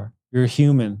you are. You're a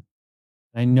human.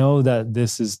 I know that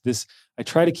this. I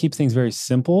try to keep things very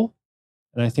simple.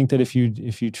 And I think that if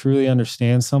you truly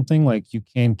understand something, like, you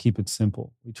can keep it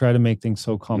simple. We try to make things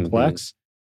so complex,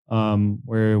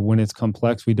 where when it's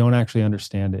complex, we don't actually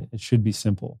understand it. It should be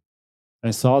simple.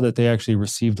 I saw that they actually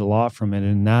received a lot from it.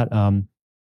 And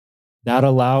that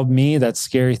allowed me, that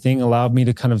scary thing allowed me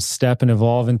to kind of step and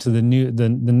evolve into the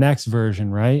next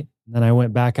version, right? And then I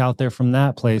went back out there from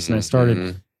that place and I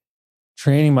started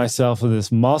training myself with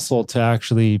this muscle to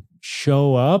actually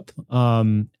show up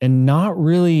and not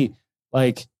really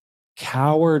like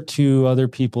cower to other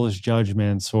people's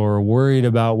judgments or worried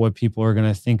about what people are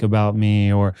going to think about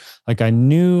me, or like I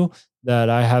knew that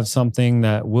I have something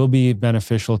that will be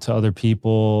beneficial to other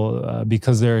people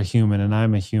because they're a human and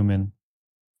I'm a human.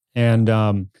 And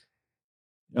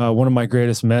one of my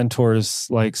greatest mentors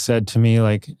like said to me,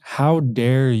 like, how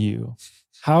dare you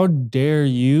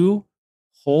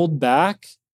hold back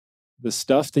the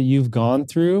stuff that you've gone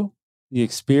through, the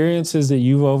experiences that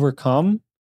you've overcome,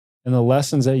 and the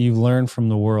lessons that you've learned from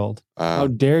the world. How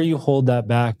dare you hold that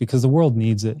back? Because the world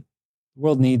needs it. The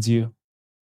world needs you.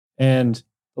 And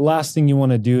the last thing you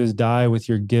want to do is die with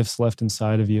your gifts left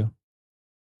inside of you.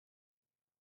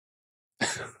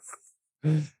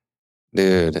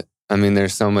 Dude, I mean,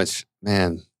 there's so much,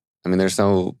 man. I mean, there's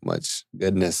so much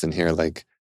goodness in here. Like,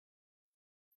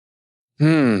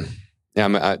 yeah,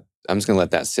 I'm just going to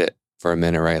let that sit for a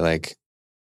minute, right? Like,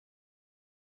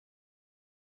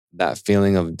 that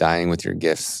feeling of dying with your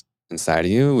gifts inside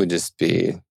of you would just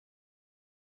be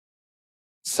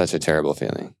such a terrible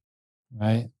feeling.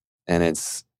 Right.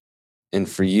 And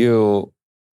for you,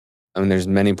 I mean, there's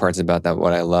many parts about that,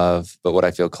 what I love, but what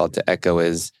I feel called to echo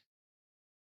is,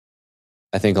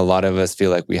 I think a lot of us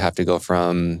feel like we have to go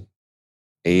from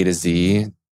A to Z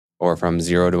or from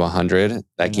 0 to 100,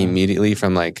 like immediately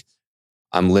from like,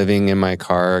 I'm living in my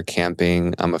car,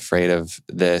 camping, I'm afraid of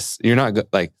this. You're not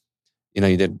like, you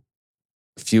did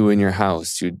a few in your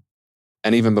house.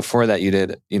 And even before that, you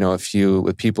did, a few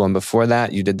with people. And before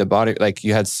that, you did the body, like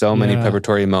you had so many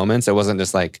preparatory moments. It wasn't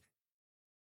just like,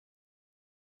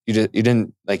 you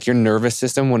didn't, like your nervous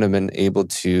system wouldn't have been able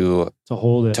to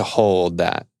hold it, to hold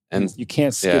that. And you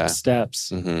can't skip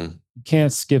steps. Mm-hmm. You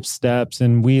can't skip steps.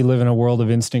 And we live in a world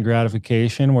of instant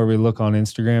gratification where we look on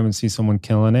Instagram and see someone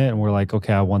killing it. And we're like,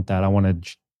 okay, I want that. I want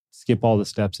to skip all the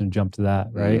steps and jump to that.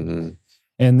 Right. Mm-hmm.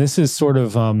 And this is sort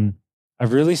of,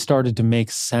 I've really started to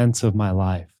make sense of my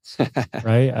life.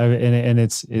 Right. And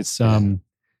it's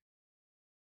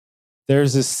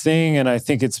there's this thing, and I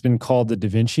think it's been called the Da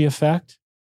Vinci effect,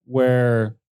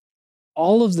 where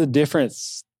all of the different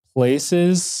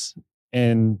places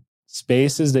and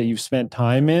spaces that you've spent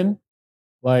time in,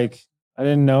 like, I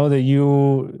didn't know that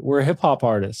you were a hip hop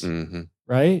artist,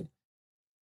 right?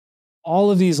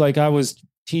 All of these, like I was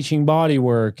teaching body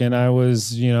work and I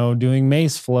was, doing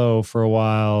mace flow for a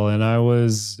while. And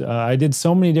I did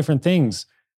so many different things.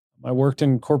 I worked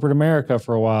in corporate America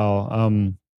for a while.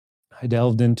 I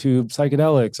delved into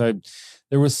psychedelics.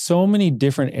 There was so many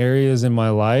different areas in my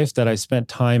life that I spent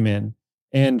time in.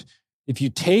 And if you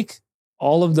take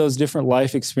all of those different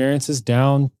life experiences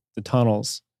down the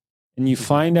tunnels and you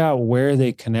find out where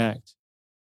they connect,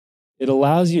 it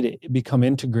allows you to become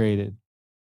integrated.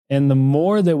 And the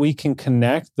more that we can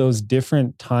connect those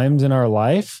different times in our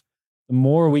life, the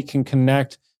more we can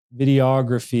connect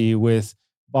videography with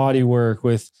body work,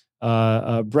 with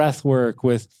breath work,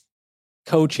 with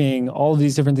coaching, all of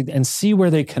these different things, and see where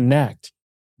they connect.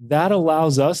 That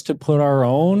allows us to put our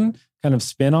own kind of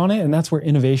spin on it. And that's where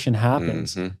innovation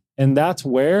happens. Mm-hmm. And that's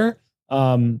where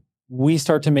we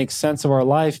start to make sense of our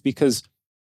life, because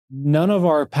none of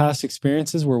our past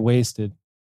experiences were wasted.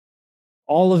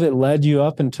 All of it led you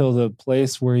up until the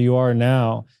place where you are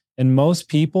now. And most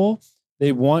people,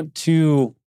 they want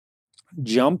to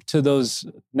jump to those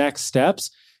next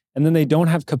steps, and then they don't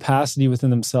have capacity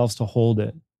within themselves to hold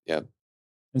it. Yep.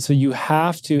 And so you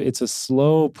have to, it's a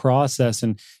slow process,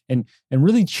 and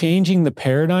really changing the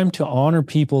paradigm to honor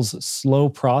people's slow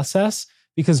process.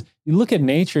 Because you look at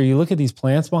nature, you look at these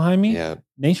plants behind me,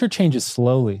 nature changes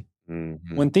slowly.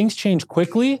 Mm-hmm. When things change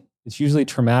quickly, it's usually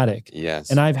traumatic.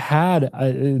 Yes. And I've had,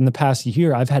 in the past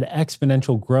year, I've had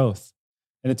exponential growth,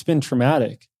 and it's been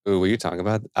traumatic. Ooh, what are you talking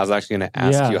about? I was actually going to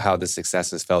ask you how the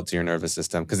success has felt to your nervous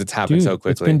system, because it's happened so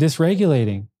quickly. It's been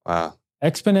dysregulating. Wow.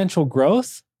 Exponential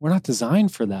growth, we're not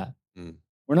designed for that.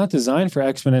 We're not designed for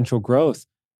exponential growth.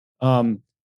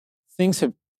 Things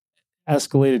have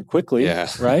escalated quickly,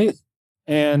 right?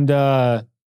 And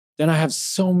then I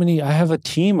have a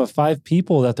team of 5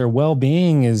 people that their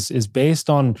well-being is based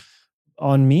on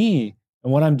me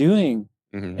and what I'm doing.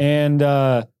 Mm-hmm. And,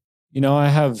 I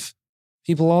have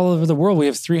people all over the world. We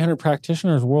have 300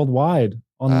 practitioners worldwide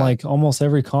on like almost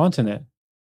every continent.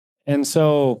 And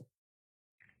so,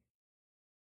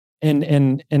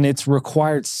 and it's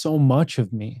required so much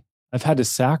of me. I've had to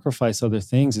sacrifice other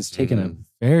things. It's taken a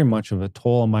very much of a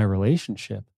toll on my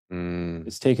relationship.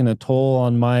 It's taken a toll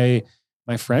on my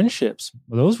my friendships,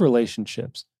 those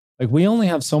relationships. Like we only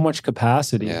have so much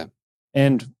capacity. Yeah.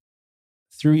 And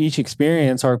through each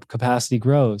experience, our capacity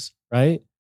grows, right?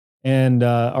 And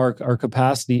our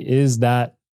capacity is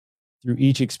that through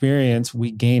each experience,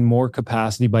 we gain more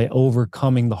capacity by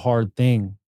overcoming the hard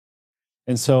thing.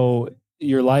 And so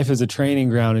your life is a training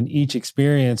ground. In each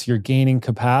experience, you're gaining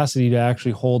capacity to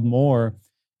actually hold more.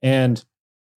 And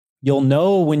you'll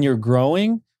know when you're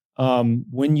growing,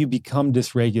 when you become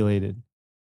dysregulated,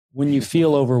 when you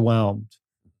feel overwhelmed,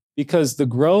 because the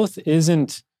growth is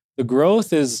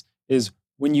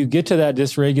when you get to that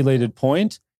dysregulated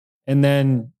point and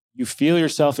then you feel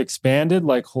yourself expanded,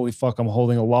 like, holy fuck, I'm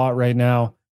holding a lot right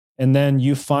now. And then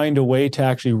you find a way to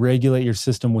actually regulate your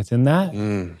system within that.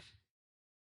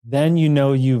 Then you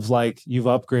know you've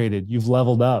upgraded, you've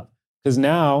leveled up, because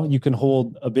now you can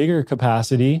hold a bigger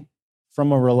capacity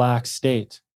from a relaxed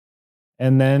state.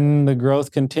 And then the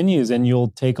growth continues and you'll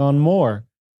take on more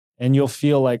and you'll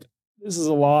feel like this is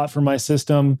a lot for my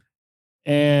system.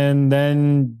 And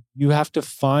then you have to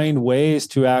find ways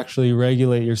to actually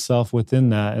regulate yourself within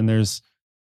that. And there's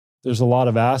a lot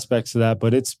of aspects of that,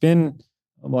 but it's been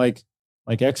like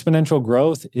exponential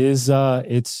growth is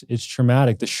it's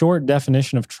traumatic. The short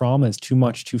definition of trauma is too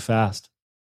much too fast.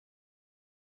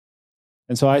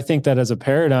 And so I think that as a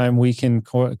paradigm, we can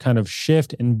kind of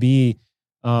shift and be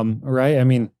right. I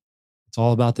mean, it's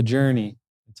all about the journey.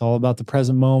 It's all about the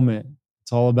present moment.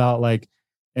 It's all about like,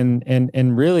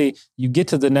 and really you get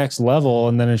to the next level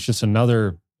and then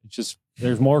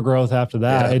there's more growth after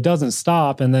that. Yeah. It doesn't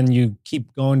stop. And then you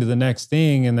keep going to the next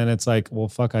thing. And then it's like, well,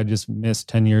 fuck, I just missed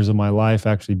 10 years of my life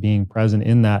actually being present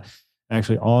in that,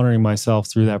 actually honoring myself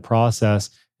through that process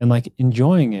and like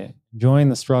enjoying it, enjoying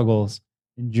the struggles,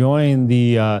 enjoying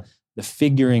the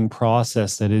figuring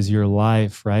process that is your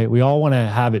life, right? We all want to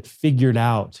have it figured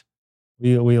out.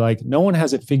 We like, no one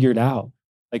has it figured out.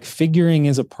 Like figuring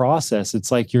is a process. It's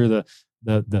like you're the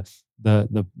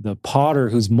potter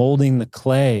who's molding the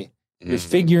clay. You're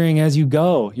figuring as you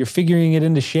go. You're figuring it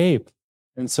into shape.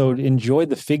 And so enjoy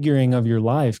the figuring of your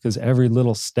life, because every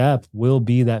little step will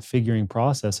be that figuring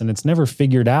process. And it's never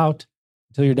figured out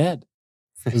until you're dead.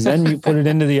 Because then you put it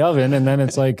into the oven and then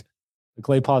it's like the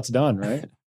clay pot's done, right?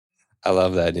 I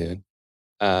love that, dude.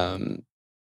 And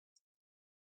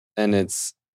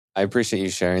I appreciate you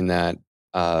sharing that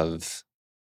of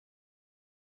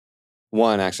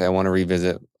one, actually, I want to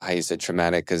revisit how you said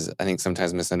traumatic, because I think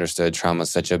sometimes misunderstood trauma is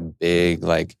such a big,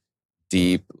 like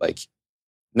deep, like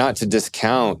not to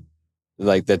discount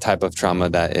like the type of trauma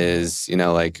that is,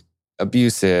 like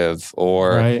abusive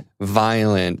or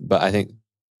violent, but I think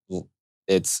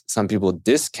it's some people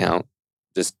discount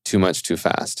just too much too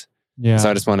fast. Yeah. So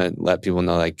I just want to let people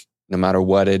know, like, no matter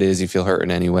what it is, you feel hurt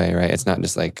in any way, right? It's not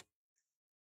just like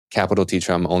capital T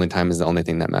trauma, only time is the only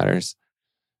thing that matters.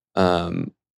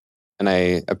 And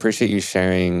I appreciate you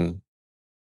sharing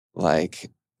like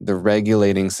the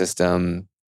regulating system.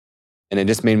 And it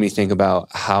just made me think about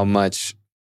how much,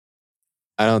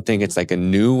 I don't think it's like a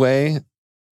new way.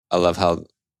 I love how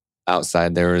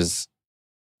outside there was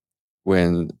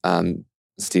when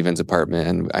Steven's apartment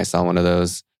and I saw one of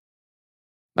those,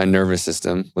 my nervous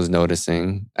system was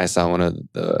noticing. I saw one of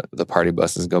the party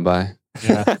buses go by.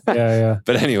 Yeah.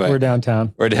 But anyway. We're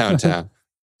downtown.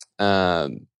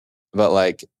 But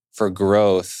like for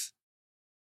growth,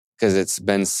 because it's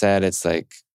been said, it's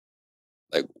like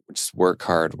just work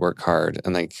hard.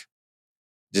 And like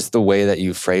just the way that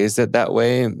you phrased it that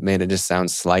way made it just sound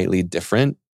slightly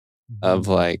different of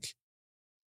like,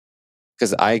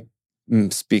 because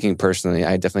speaking personally,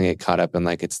 I definitely get caught up in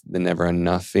like, it's the never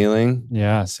enough feeling.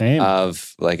 Yeah, same.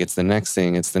 Of like, it's the next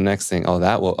thing. Oh,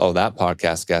 that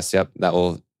podcast guest. Yep. That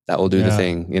will do the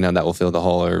thing, that will fill the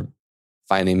hole or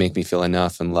finally make me feel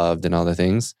enough and loved and all the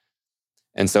things.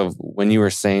 And so when you were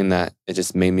saying that, it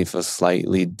just made me feel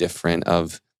slightly different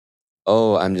of,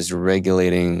 oh, I'm just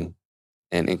regulating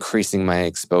and increasing my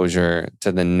exposure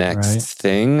to the next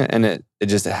thing. And it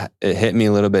hit me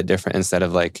a little bit different. Instead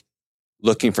of like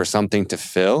looking for something to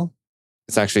fill,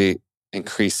 it's actually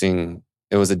increasing.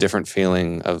 It was a different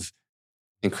feeling of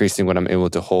increasing what I'm able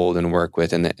to hold and work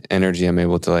with and the energy I'm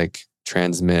able to like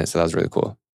transmit. So that was really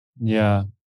cool. Yeah.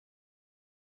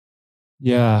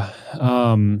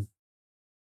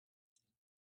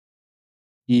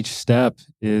 Each step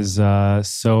is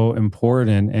so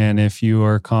important. And if you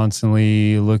are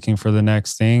constantly looking for the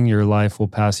next thing, your life will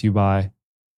pass you by.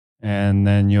 And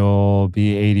then you'll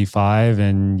be 85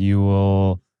 and you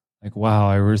will like, wow,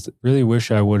 I really wish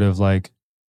I would have like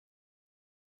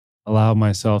allowed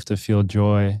myself to feel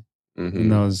joy in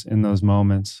those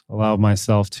moments, allowed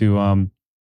myself to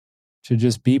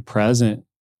just be present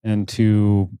and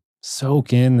to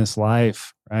soak in this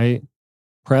life, right?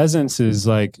 Presence is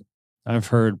like, I've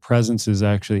heard presence is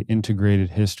actually integrated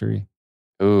history.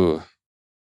 Ooh.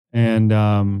 And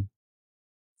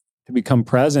to become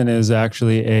present is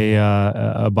actually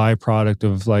a byproduct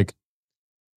of like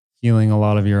healing a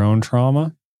lot of your own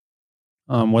trauma,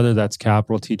 whether that's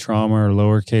capital T trauma or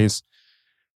lowercase,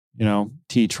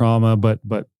 T trauma. But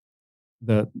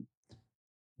the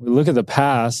we look at the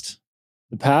past.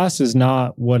 The past is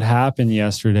not what happened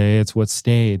yesterday; it's what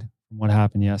stayed from what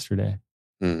happened yesterday,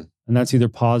 Mm. and that's either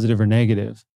positive or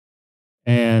negative.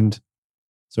 And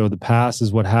so the past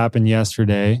is what happened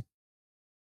yesterday.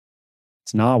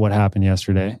 It's not what happened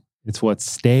yesterday. It's what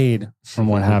stayed from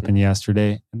what happened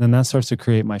yesterday. And then that starts to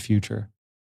create my future.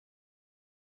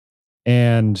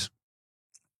 And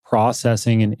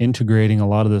processing and integrating a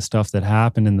lot of the stuff that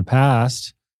happened in the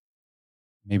past,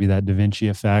 maybe that Da Vinci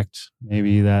effect,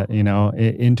 maybe that,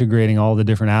 integrating all the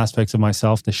different aspects of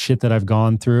myself, the shit that I've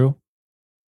gone through,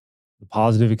 the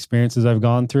positive experiences I've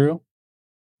gone through,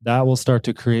 that will start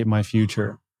to create my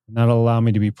future. And that'll allow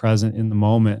me to be present in the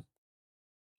moment.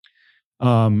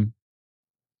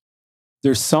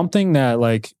 There's something that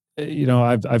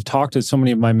I've talked to so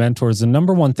many of my mentors. The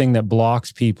number one thing that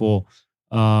blocks people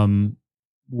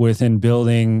within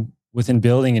building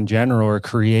in general, or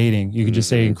creating, you could just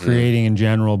say in creating in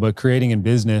general, but creating in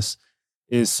business,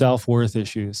 is self-worth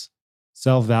issues,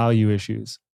 self-value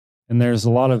issues. And there's a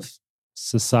lot of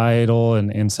societal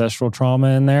and ancestral trauma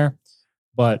in there.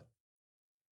 But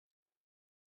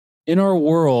in our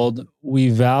world, we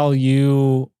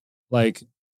value like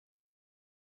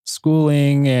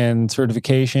schooling and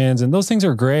certifications, and those things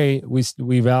are great.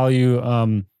 We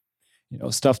value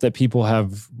stuff that people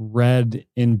have read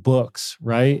in books,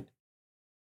 right?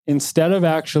 Instead of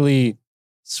actually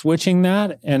switching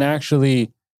that and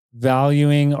actually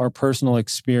valuing our personal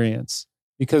experience,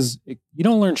 because you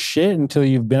don't learn shit until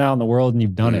you've been out in the world and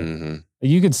you've done it.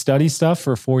 You could study stuff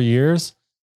for 4 years,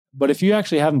 but if you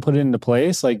actually haven't put it into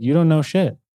place, like, you don't know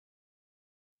shit.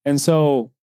 And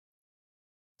so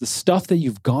the stuff that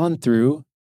you've gone through,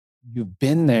 you've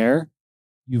been there,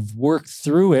 you've worked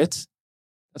through it.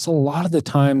 That's a lot of the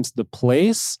times the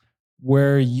place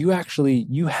where you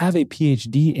have a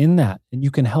PhD in that, and you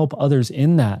can help others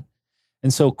in that.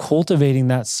 And so cultivating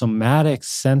that somatic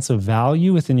sense of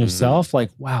value within yourself, like,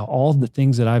 wow, all the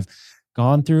things that I've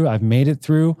gone through, I've made it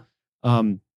through.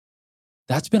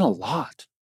 That's been a lot.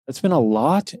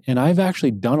 And I've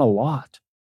actually done a lot.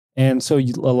 And so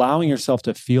allowing yourself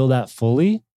to feel that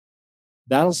fully,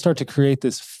 that'll start to create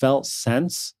this felt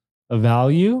sense of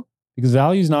value, because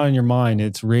value is not in your mind.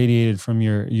 It's radiated from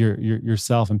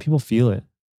yourself, and people feel it.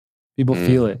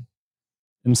 Feel it.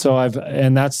 And so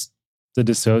and that's the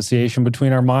dissociation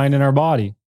between our mind and our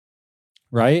body,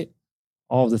 right?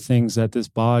 All of the things that this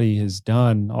body has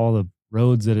done, all the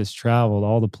roads that it's traveled,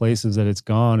 all the places that it's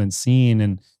gone and seen,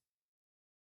 and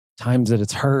times that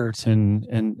it's hurt.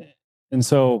 And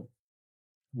so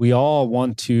we all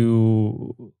want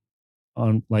to,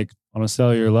 on a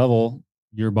cellular level,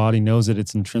 your body knows that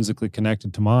it's intrinsically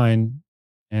connected to mine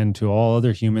and to all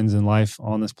other humans in life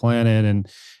on this planet. And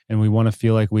we want to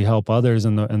feel like we help others.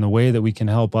 And the way that we can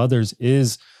help others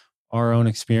is our own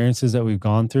experiences that we've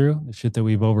gone through, the shit that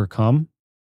we've overcome.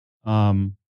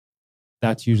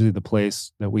 That's usually the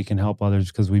place that we can help others,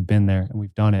 because we've been there and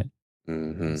we've done it.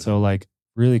 So like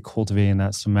really cultivating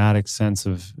that somatic sense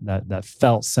of that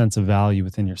felt sense of value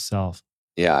within yourself.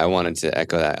 Yeah, I wanted to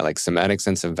echo that. Like, somatic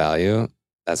sense of value,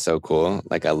 that's so cool.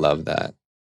 Like, I love that.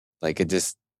 Like,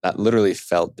 that literally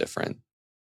felt different.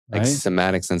 Like, right?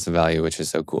 Somatic sense of value, which is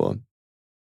so cool.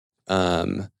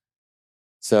 So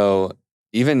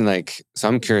even so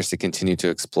I'm curious to continue to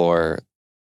explore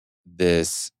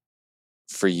this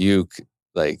for you,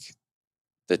 like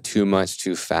the too much,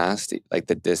 too fast, like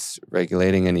the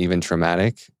dysregulating and even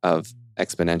traumatic of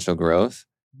exponential growth.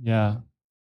 Yeah.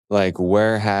 Like,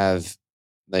 where have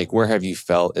you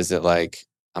felt, is it like,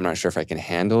 I'm not sure if I can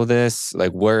handle this?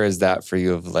 Like, where is that for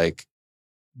you of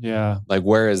yeah. Like,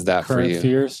 where is that current for you?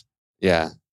 Fears? Yeah.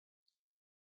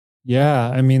 Yeah.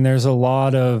 I mean, there's a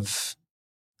lot of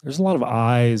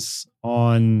eyes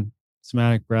on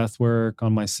somatic breath work,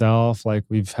 on myself. Like,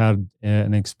 we've had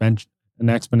an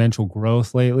exponential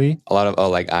growth lately. A lot of,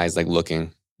 like eyes, like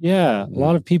looking. Yeah. A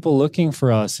lot of people looking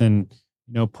for us, and,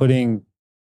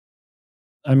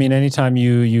 anytime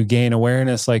you gain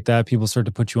awareness like that, people start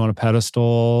to put you on a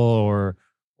pedestal,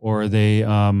 or they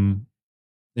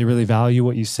really value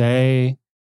what you say.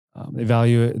 They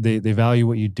value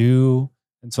what you do.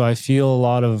 And so I feel a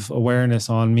lot of awareness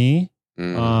on me,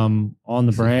 on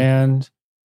the brand.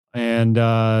 And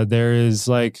there is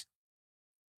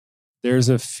there's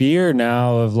a fear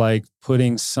now of like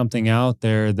putting something out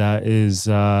there that is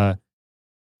not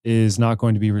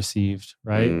going to be received,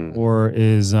 right? Or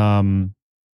is like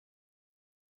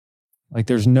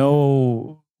there's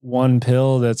no one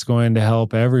pill that's going to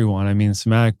help everyone. I mean,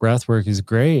 somatic breath work is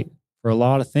great for a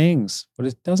lot of things, but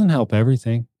it doesn't help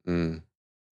everything. And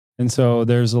so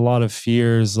there's a lot of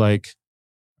fears like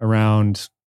around,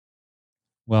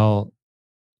 well,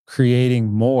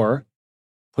 creating more,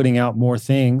 putting out more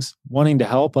things, wanting to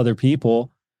help other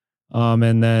people,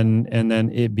 and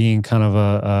then it being kind of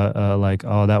a like,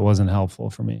 oh, that wasn't helpful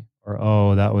for me, or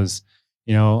oh, that was,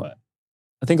 you know,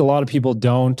 I think a lot of people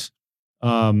don't,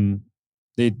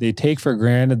 they take for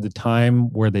granted the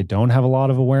time where they don't have a lot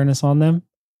of awareness on them,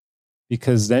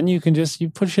 because then you can just, you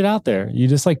put shit out there. You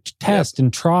just like test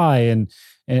and try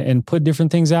and put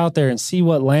different things out there and see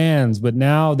what lands. But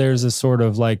now there's a sort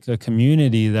of like a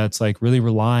community that's like really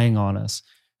relying on us.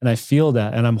 And I feel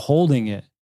that, and I'm holding it.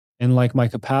 And like my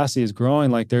capacity is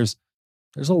growing. Like there's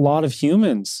a lot of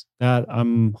humans that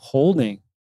I'm holding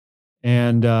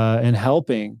and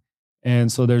helping. And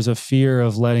so there's a fear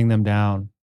of letting them down.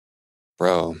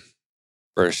 Bro,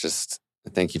 first, just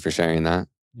thank you for sharing that.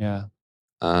 Yeah.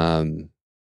 Can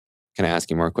I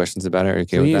ask you more questions about it? Are you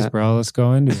okay Please, with that? bro, let's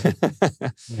go into it.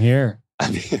 I'm here.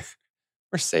 I mean,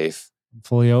 we're safe. I'm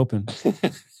fully open.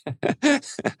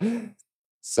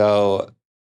 So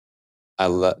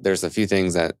there's a few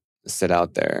things that sit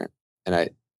out there.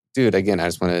 And again, I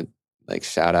just want to like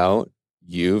shout out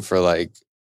you for like,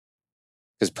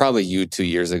 because probably you 2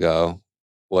 years ago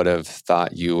would have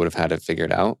thought you would have had it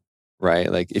figured out,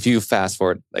 right? Like if you fast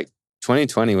forward, like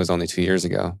 2020 was only 2 years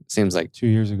ago. It seems like 2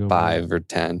 years ago, 5 or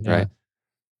 10, right?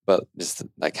 But just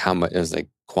like how much it was like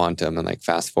quantum and like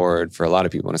fast forward for a lot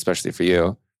of people, and especially for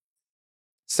you.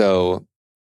 So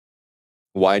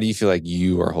why do you feel like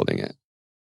you are holding it?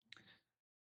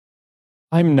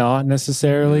 I'm not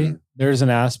necessarily. There's an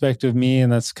aspect of me, and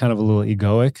that's kind of a little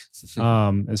egoic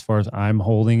as far as I'm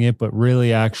holding it. But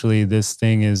really, actually, this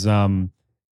thing is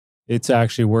it's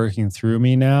actually working through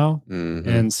me now.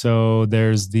 And so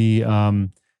there's the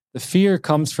fear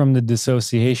comes from the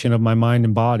dissociation of my mind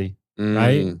and body,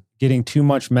 right? Getting too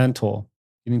mental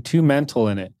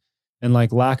in it, and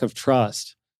like lack of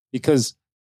trust, because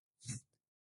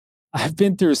I've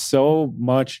been through so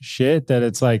much shit that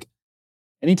it's like,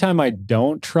 anytime I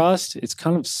don't trust, it's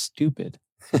kind of stupid.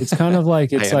 It's kind of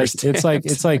like, it's like,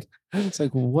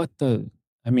 what the,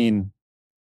 I mean,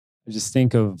 I just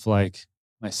think of like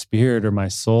my spirit or my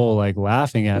soul, like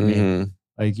laughing at me.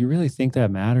 Like, you really think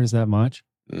that matters that much?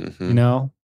 You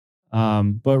know?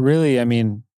 But really, I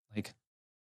mean, like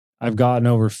I've gotten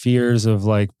over fears of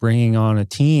like bringing on a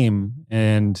team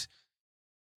and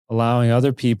allowing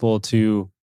other people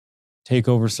to take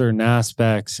over certain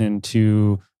aspects and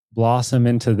to blossom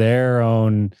into their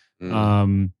own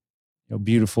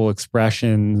beautiful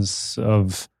expressions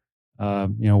of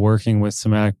working with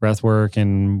somatic breath work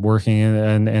and working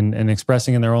and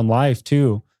expressing in their own life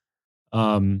too.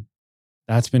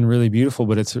 That's been really beautiful,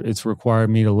 but it's required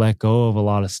me to let go of a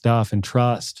lot of stuff and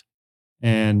trust.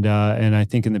 And I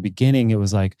think in the beginning it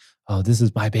was like, oh, this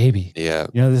is my baby. Yeah.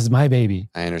 This is my baby.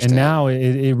 I understand. And now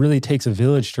it really takes a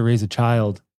village to raise a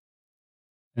child.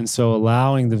 And so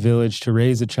allowing the village to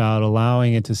raise a child,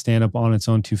 allowing it to stand up on its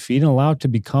own 2 feet and allow it to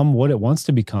become what it wants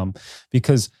to become,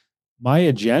 because my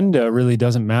agenda really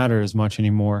doesn't matter as much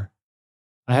anymore.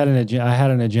 I had an agenda.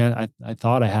 I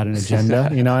thought I had an agenda,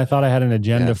 I thought I had an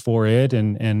agenda for it,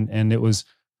 and it was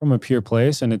from a pure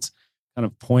place, and it's kind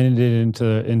of pointed it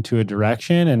into a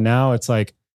direction. And now it's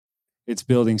like, it's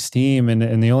building steam.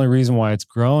 And the only reason why it's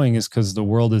growing is because the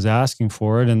world is asking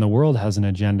for it, and the world has an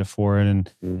agenda for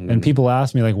it. And people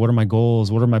ask me like, what are my goals?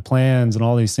 What are my plans? And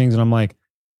all these things. And I'm like,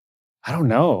 I don't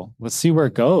know. Let's see where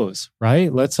it goes.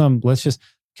 Right. Let's just,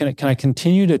 can I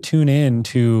continue to tune in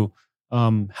to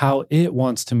how it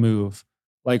wants to move,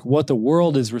 like what the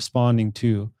world is responding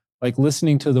to, like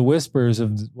listening to the whispers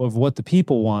of what the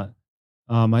people want.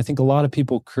 I think a lot of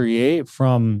people create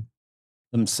from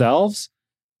themselves.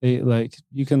 They like,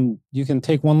 you can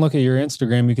take one look at your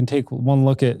Instagram, you can take one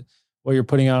look at what you're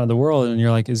putting out in the world, and you're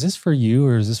like, is this for you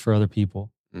or is this for other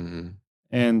people?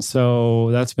 And so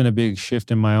that's been a big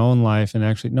shift in my own life. And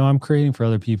actually, no, I'm creating for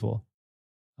other people.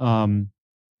 And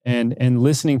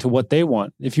listening to what they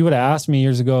want. If you would have asked me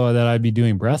years ago that I'd be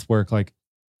doing breath work, like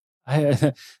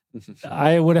I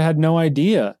would have had no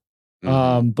idea.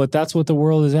 But that's what the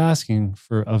world is asking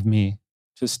of me,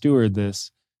 to steward this.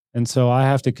 And so I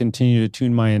have to continue to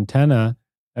tune my antenna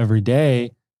every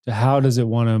day to how does it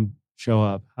want to show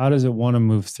up? How does it want to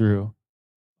move through?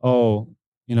 Oh,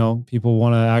 people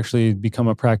want to actually become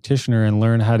a practitioner and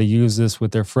learn how to use this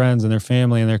with their friends and their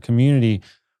family and their community.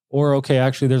 Or, okay,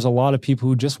 actually, there's a lot of people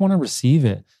who just want to receive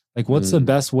it. Like, what's the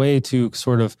best way to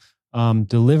sort of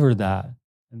deliver that?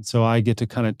 And so I get to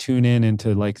kind of tune in and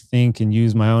to like think and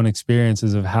use my own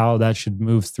experiences of how that should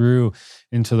move through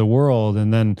into the world.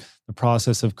 And then the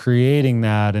process of creating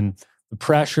that and the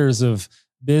pressures of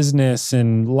business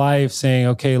and life saying,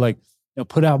 okay, like,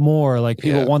 put out more, like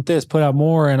people want this, put out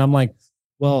more. And I'm like,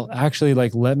 well, actually,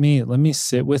 like, let me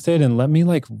sit with it and let me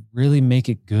like really make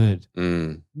it good.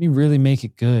 Let me really make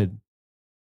it good.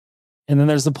 And then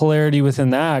there's the polarity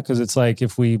within that, because it's like,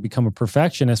 if we become a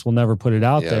perfectionist, we'll never put it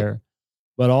out there.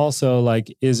 But also,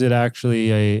 like, is it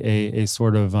actually a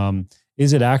sort of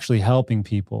is it actually helping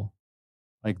people?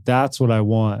 Like, that's what I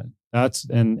want. That's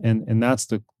and that's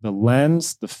the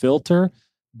lens, the filter,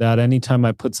 that anytime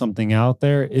I put something out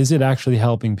there, is it actually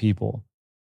helping people?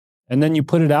 And then you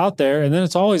put it out there, and then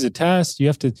it's always a test. You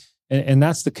have to, and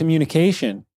that's the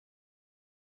communication.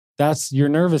 That's your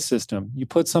nervous system. You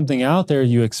put something out there,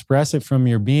 you express it from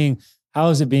your being. How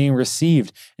is it being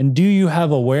received? And do you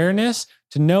have awareness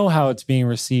to know how it's being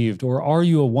received? Or are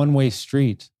you a one-way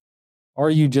street? Are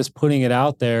you just putting it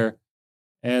out there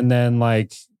and then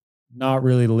like not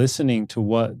really listening to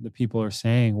what the people are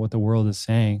saying, what the world is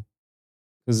saying?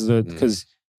 Because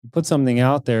you put something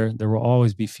out there, there will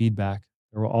always be feedback.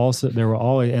 There will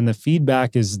always, and the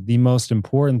feedback is the most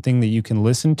important thing that you can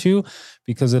listen to,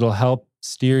 because it'll help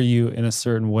steer you in a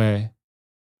certain way.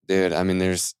 Dude, I mean,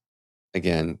 there's,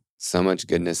 again, so much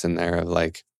goodness in there of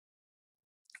like,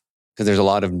 because there's a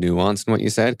lot of nuance in what you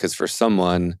said. Because for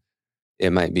someone,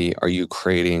 it might be, are you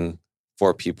creating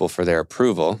for people for their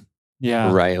approval?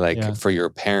 Yeah. Right? Like for your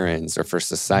parents or for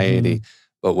society.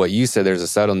 But what you said, there's a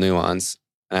subtle nuance.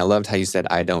 And I loved how you said,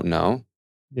 I don't know.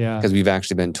 Yeah. Because we've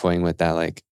actually been toying with that,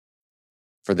 like,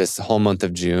 for this whole month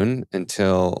of June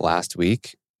until last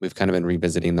week, we've kind of been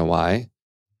revisiting the why.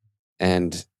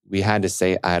 And we had to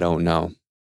say, I don't know,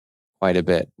 quite a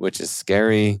bit, which is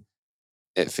scary.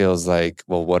 It feels like,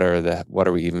 well, what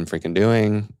are we even freaking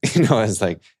doing? It's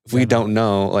like, if we don't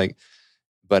know, like,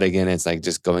 but again, it's like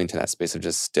just going to that space of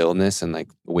just stillness and like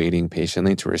waiting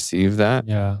patiently to receive that.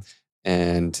 Yeah.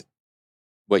 And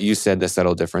what you said, the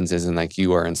subtle difference is in like,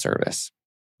 you are in service,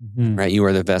 right? You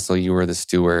are the vessel, you are the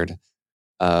steward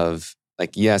of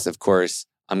like, yes, of course,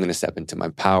 I'm going to step into my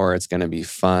power. It's going to be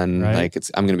fun. Right. Like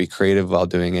I'm going to be creative while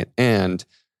doing it. And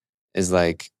is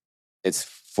like, it's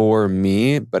for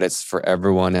me, but it's for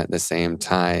everyone at the same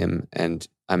time. And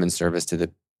I'm in service to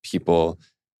the people,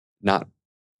 not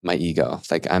my ego.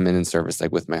 It's like I'm in service,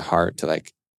 like with my heart to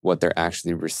like what they're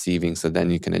actually receiving. So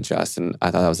then you can adjust. And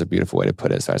I thought that was a beautiful way to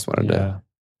put it. So I just wanted to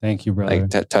thank you, brother.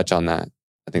 Like touch on that.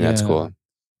 I think that's cool.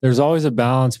 There's always a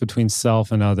balance between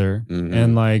self and other.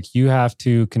 And like, you have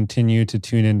to continue to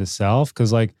tune into self,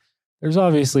 because like, there's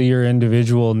obviously your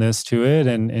individualness to it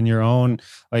and your own,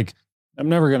 like, I'm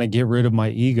never going to get rid of my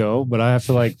ego, but I have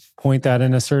to like point that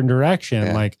in a certain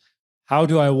direction. Like, how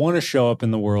do I want to show up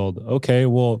in the world? Okay,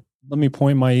 well, let me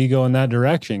point my ego in that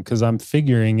direction, because I'm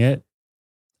figuring it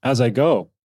as I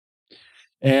go.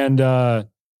 And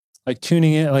like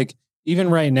tuning in, like,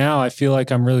 even right now, I feel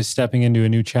like I'm really stepping into a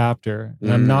new chapter,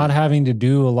 and I'm not having to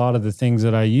do a lot of the things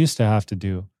that I used to have to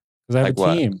do, because I have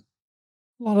a team.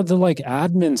 A lot of the like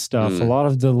admin stuff, a lot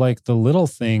of the like the little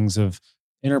things of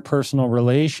interpersonal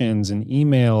relations and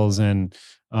emails and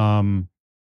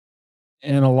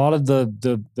a lot of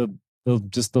the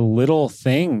just the little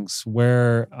things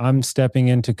where I'm stepping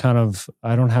into kind of,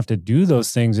 I don't have to do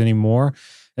those things anymore.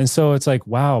 And so it's like,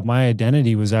 wow, my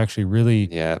identity was actually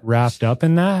really wrapped up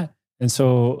in that. And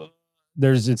so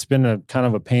it's been a kind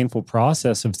of a painful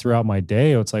process of throughout my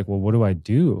day. It's like, well, what do I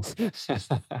do?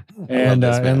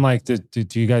 And like,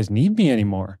 do you guys need me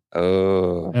anymore?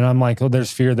 Oh. And I'm like, oh,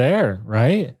 there's fear there,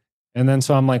 right? And then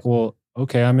so I'm like, well,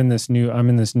 okay, I'm in this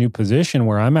new position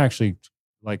where I'm actually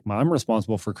like, I'm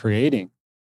responsible for creating.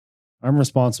 I'm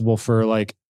responsible for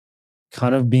like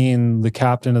kind of being the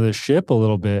captain of the ship a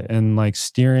little bit and like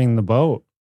steering the boat.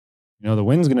 The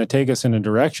wind's going to take us in a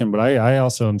direction, but I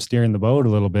also am steering the boat a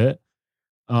little bit,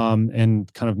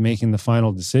 and kind of making the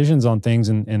final decisions on things.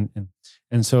 And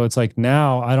so it's like,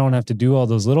 now I don't have to do all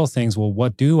those little things. Well,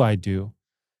 what do I do?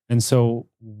 And so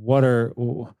what are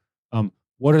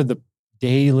the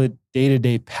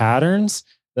day-to-day patterns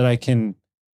that I can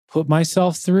put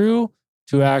myself through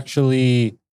to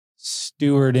actually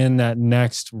steward in that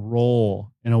next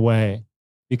role in a way?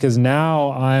 Because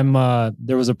now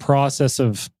there was a process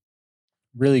of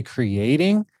really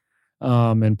creating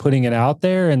and putting it out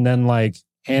there, and then like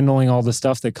handling all the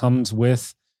stuff that comes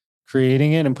with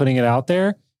creating it and putting it out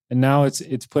there. And now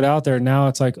it's put out there. Now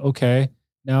it's like, okay,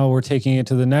 now we're taking it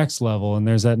to the next level, and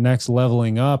there's that next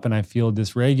leveling up, and I feel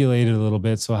dysregulated a little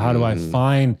bit. So how do I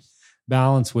find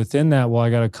balance within that? Well, I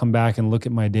got to come back and look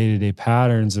at my day-to-day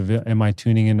patterns of, am I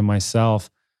tuning into myself?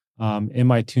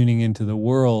 Am I tuning into the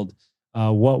world?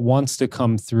 What wants to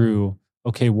come through?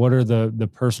 Okay, what are the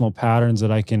personal patterns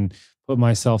that I can put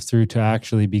myself through to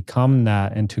actually become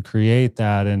that and to create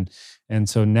that? And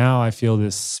so now I feel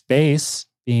this space,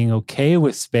 being okay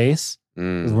with space,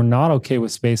 because we're not okay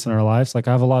with space in our lives. Like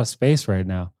I have a lot of space right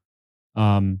now,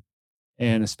 and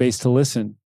a space to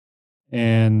listen,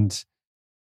 and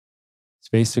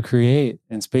space to create,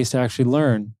 and space to actually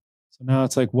learn. So now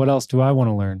it's like, what else do I want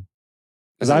to learn?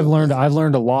 Because I've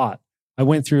learned a lot. I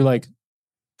went through like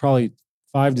probably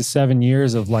 5 to 7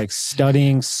 years of like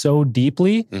studying so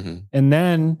deeply, and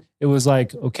then it was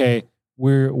like, okay,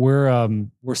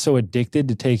 we're so addicted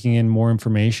to taking in more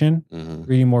information,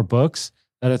 reading more books,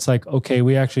 that it's like, okay,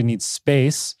 we actually need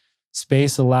space.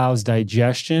 Space allows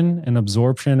digestion and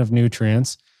absorption of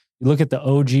nutrients. You look at the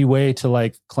OG way to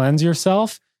like cleanse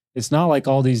yourself. It's not like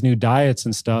all these new diets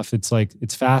and stuff. It's like,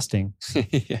 it's fasting.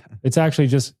 Yeah. It's actually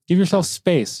just give yourself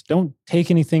space. Don't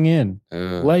take anything in.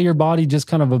 Let your body just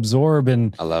kind of absorb,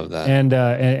 and I love that.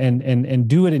 And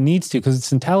do what it needs to, because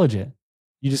it's intelligent.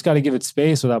 You just got to give it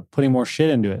space without putting more shit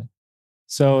into it.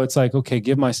 So it's like, okay,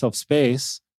 give myself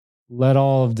space. Let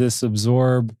all of this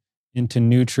absorb into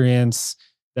nutrients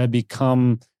that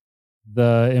become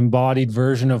the embodied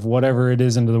version of whatever it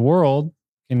is into the world.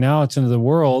 And now it's into the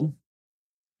world.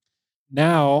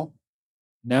 Now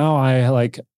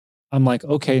I'm like,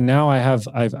 okay, now I've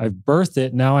birthed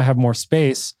it. Now I have more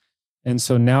space. And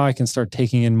so now I can start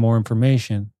taking in more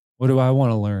information. What do I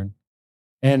want to learn?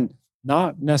 And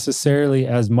not necessarily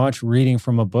as much reading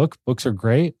from a book. Books are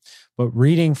great, but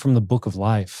reading from the book of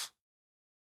life.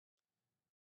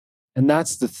 And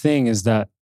that's the thing, is that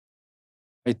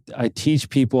I teach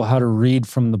people how to read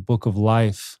from the book of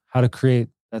life, how to create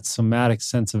that somatic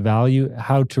sense of value,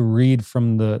 how to read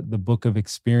from the book of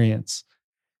experience,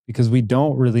 because we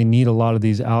don't really need a lot of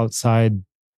these outside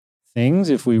things.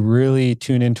 If we really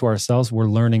tune into ourselves, we're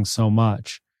learning so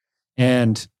much.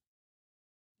 And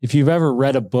if you've ever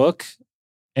read a book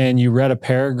and you read a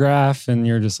paragraph and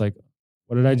you're just like,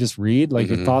 what did I just read? Like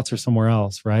your thoughts are somewhere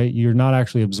else, right? You're not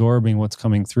actually absorbing what's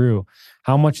coming through.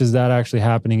 How much is that actually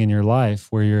happening in your life,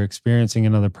 where you're experiencing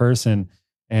another person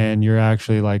and you're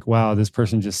actually like, wow, this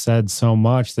person just said so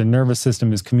much. The nervous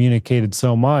system has communicated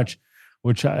so much,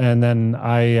 and then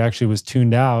I actually was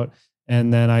tuned out,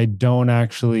 and then I don't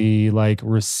actually like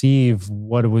receive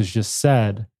what was just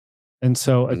said. And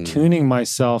so attuning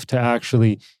myself to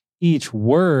actually each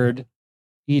word,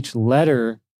 each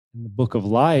letter in the book of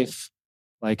life,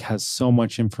 like has so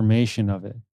much information of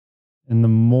it. And the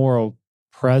more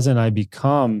present I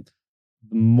become,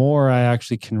 the more I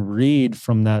actually can read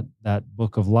from that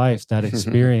book of life, that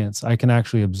experience. I can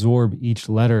actually absorb each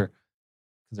letter.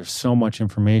 There's so much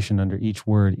information under each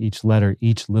word, each letter,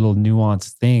 each little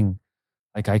nuanced thing.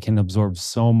 Like I can absorb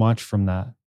so much from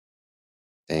that.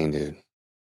 Dang, dude.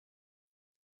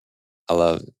 I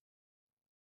love it.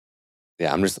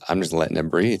 Yeah, I'm just letting it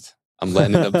breathe. I'm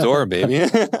letting it absorb, baby.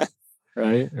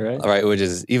 Right. All right, which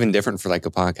is even different for like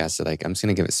a podcast. So like, I'm just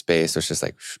gonna give it space. So it's just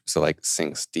like, so like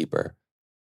sinks deeper.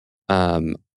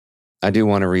 I do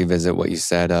want to revisit what you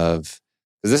said of,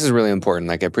 because this is really important.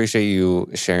 Like I appreciate you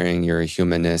sharing your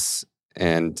humanness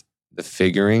and the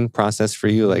figuring process for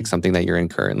you, like something that you're in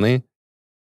currently,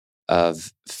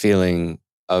 of feeling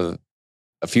of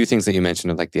a few things that you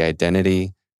mentioned, of like the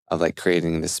identity of like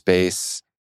creating the space,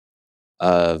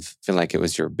 of feeling like it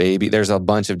was your baby. There's a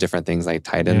bunch of different things like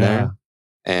tied in there.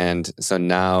 And so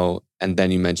now, and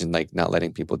then you mentioned like not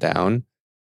letting people down.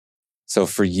 So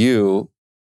for you,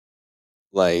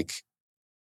 like,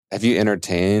 have you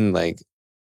entertained like,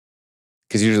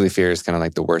 because usually fear is kind of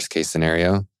like the worst case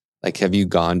scenario. Like, have you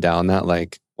gone down that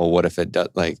like, well, what if it does,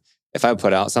 like, if I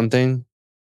put out something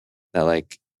that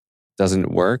like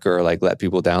doesn't work or like let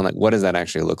people down, like what does that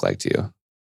actually look like to you?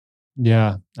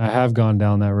 Yeah, I have gone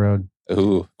down that road.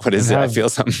 Ooh, what is it? I feel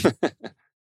something.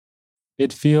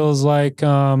 It feels like,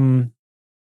 I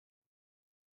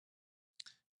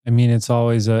mean, it's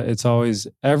always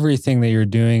everything that you're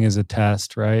doing is a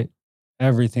test, right?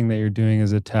 Everything that you're doing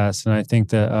is a test. And I think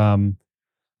that a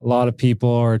lot of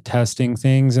people are testing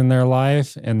things in their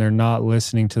life and they're not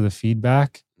listening to the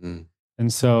feedback.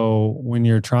 And so when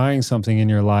you're trying something in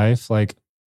your life, like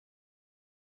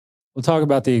we'll talk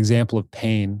about the example of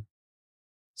pain.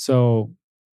 So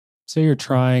say you're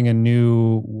trying a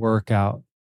new workout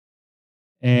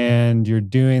and you're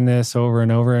doing this over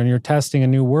and over and you're testing a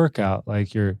new workout.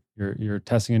 Like you're you're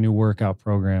testing a new workout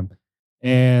program,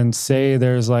 and say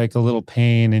there's like a little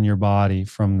pain in your body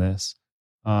from this,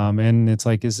 and it's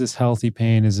like, is this healthy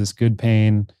pain? Is this good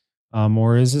pain?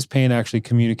 Or is this pain actually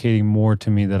communicating more to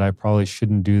me that I probably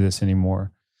shouldn't do this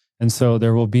anymore? And so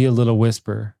there will be a little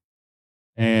whisper.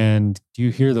 And do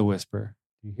you hear the whisper?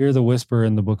 Do you hear the whisper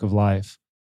in the book of life?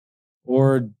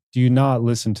 Or do you not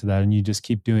listen to that and you just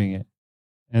keep doing it?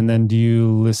 And then do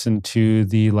you listen to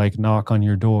the like knock on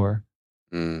your door?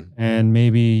 Mm. And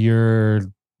maybe you're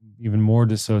even more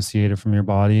dissociated from your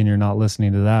body and you're not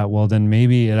listening to that. Well, then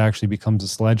maybe it actually becomes a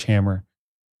sledgehammer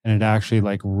and it actually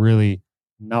like really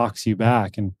knocks you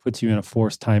back and puts you in a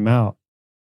forced timeout.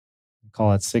 You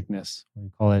call it sickness or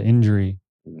you call it injury,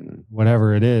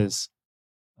 whatever it is.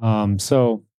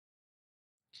 So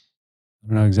I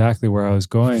don't know exactly where I was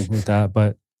going with that,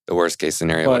 but The worst case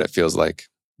scenario, what it feels like.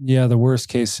 yeah, the worst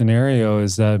case scenario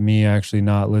is that me actually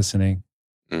not listening.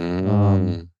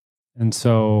 And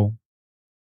so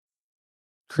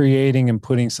creating and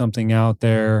putting something out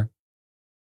there,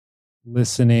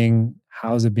 listening,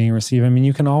 how's it being received? I mean,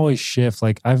 you can always shift.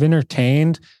 Like I've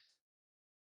entertained,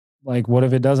 like, what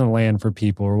if it doesn't land for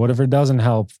people or what if it doesn't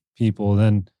help people?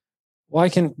 Then, well, I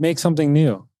can make something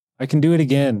new. I can do it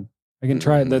again. I can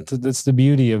try it. That's the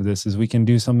beauty of this is we can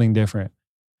do something different.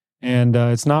 And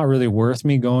it's not really worth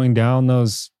me going down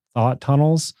those thought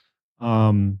tunnels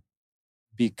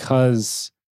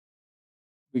because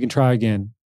we can try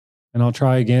again. And I'll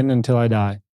try again until I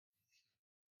die.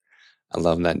 I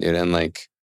love that, dude. And like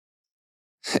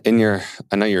I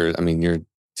know you're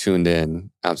tuned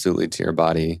in absolutely to your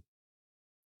body.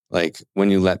 Like when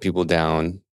you let people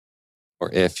down,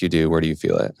 or if you do, where do you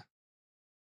feel it?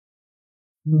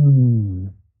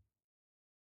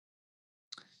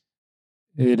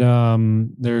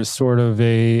 There's sort of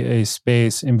a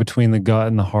space in between the gut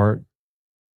and the heart.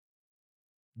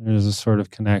 There's a sort of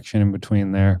connection in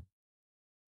between there.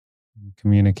 It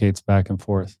communicates back and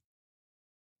forth.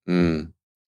 And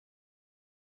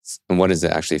what does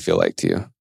it actually feel like to you?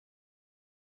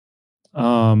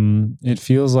 It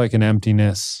feels like an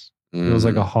emptiness. It feels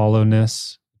like a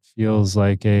hollowness. It feels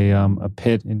like a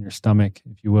pit in your stomach,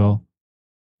 if you will,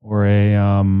 or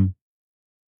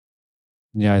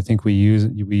yeah, I think we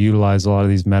utilize a lot of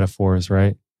these metaphors,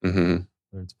 right? Whether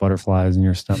it's butterflies in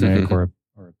your stomach or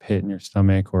a pit in your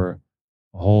stomach or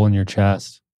a hole in your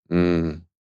chest. And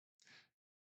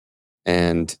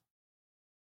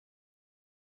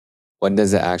what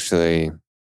does it actually,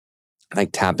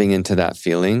 like tapping into that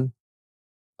feeling?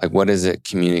 Like what does it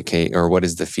communicate or what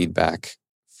is the feedback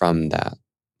from that?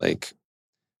 Like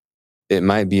it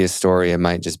might be a story. It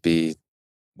might just be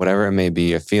whatever it may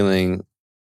be, a feeling.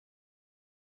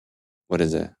 What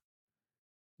is it?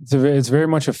 It's very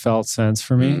much a felt sense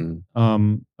for me.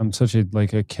 I'm such a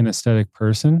kinesthetic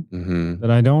person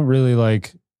that I don't really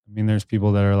like. I mean, there's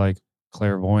people that are like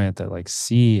clairvoyant that like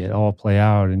see it all play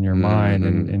out in your mind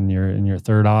and in your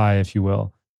third eye, if you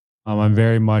will. I'm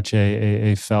very much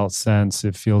a felt sense.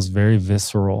 It feels very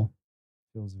visceral.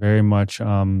 It feels very much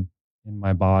in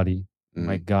my body, in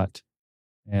my gut,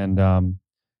 and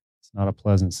it's not a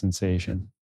pleasant sensation.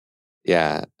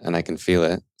 Yeah, and I can feel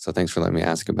it. So thanks for letting me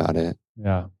ask about it.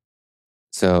 Yeah.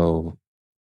 So,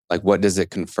 like, what does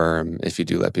it confirm if you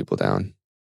do let people down?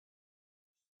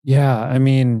 Yeah, I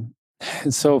mean,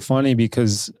 it's so funny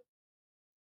because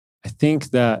I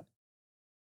think that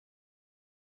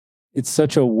it's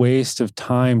such a waste of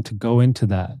time to go into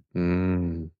that.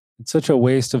 It's such a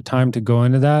waste of time to go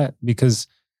into that because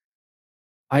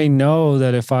I know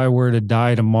that if I were to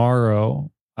die tomorrow,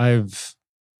 I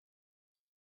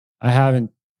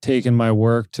haven't taken my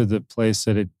work to the place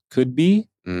that it could be.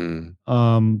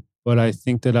 But I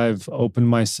think that I've opened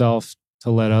myself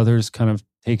to let others kind of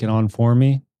take it on for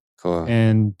me. Cool.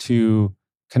 And to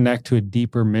connect to a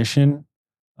deeper mission.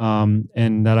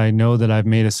 And that I know that I've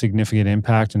made a significant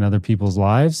impact in other people's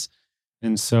lives.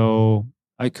 And so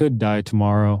I could die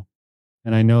tomorrow.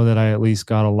 And I know that I at least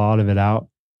got a lot of it out.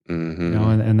 You know,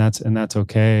 and that's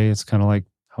okay. It's kind of like,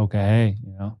 okay,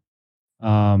 you know.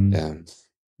 Yeah.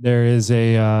 There is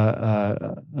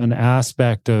an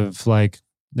aspect of like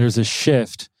there's a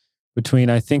shift between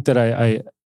I think that I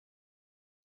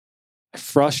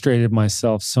frustrated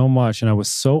myself so much and I was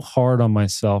so hard on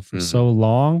myself for so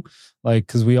long, like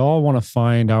because we all want to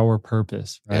find our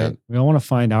purpose, right? Yeah. We all want to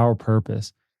find our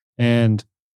purpose, and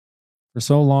for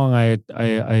so long I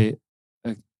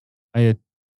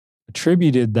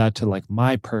attributed that to like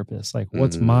my purpose, like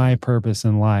what's my purpose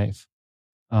in life.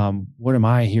 What am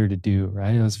I here to do?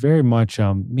 Right. It was very much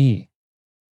me.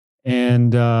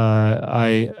 And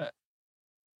I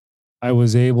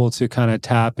was able to kind of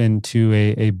tap into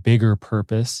a bigger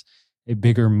purpose, a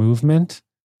bigger movement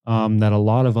that a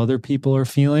lot of other people are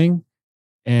feeling.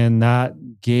 And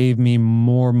that gave me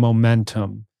more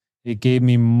momentum. It gave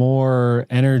me more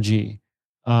energy,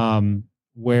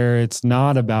 where it's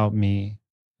not about me.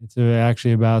 It's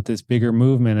actually about this bigger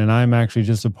movement. And I'm actually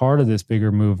just a part of this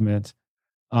bigger movement.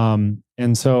 And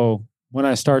so when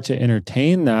I start to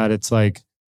entertain that, it's like,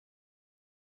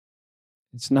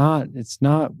 it's not, it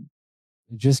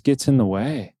just gets in the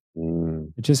way.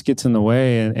 It just gets in the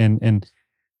way. And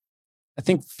I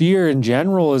think fear in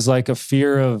general is like it's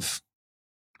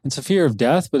a fear of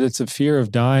death, but it's a fear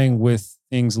of dying with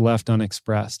things left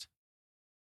unexpressed.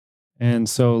 And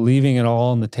so leaving it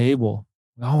all on the table,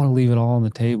 I want to leave it all on the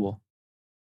table.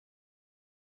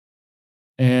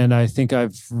 And I think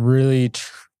I've really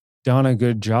done a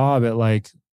good job at like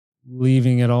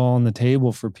leaving it all on the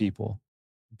table for people.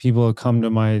 People who come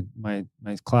to my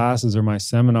classes or my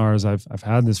seminars, I've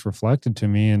had this reflected to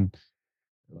me, and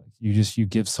you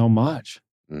give so much.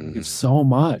 You give so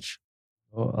much.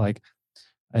 Like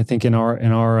I think in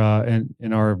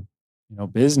our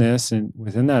business, and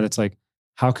within that, it's like,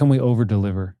 how can we over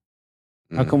deliver?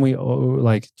 How can we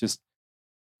like just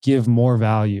give more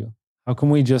value? How can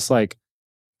we just like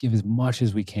give as much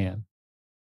as we can?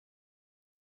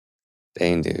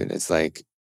 Dang, dude, it's like,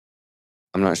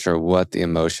 I'm not sure what the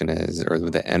emotion is or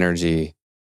the energy,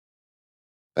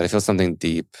 but I feel something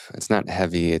deep. It's not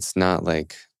heavy. It's not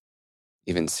like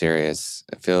even serious.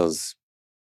 It's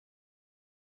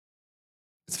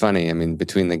funny. I mean,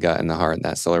 between the gut and the heart,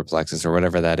 that solar plexus or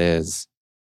whatever that is,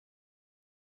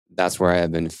 that's where I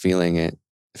have been feeling it.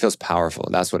 It feels powerful.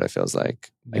 That's what it feels like.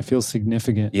 It feels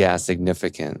significant. Yeah,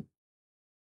 significant.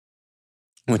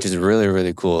 Which is really,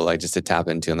 really cool. Like just to tap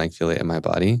into and like feel it in my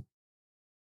body.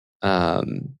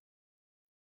 And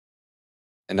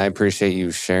I appreciate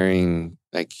you sharing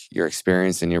like your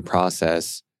experience and your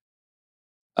process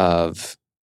of,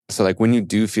 so like when you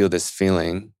do feel this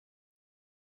feeling,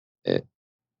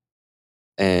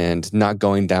 and not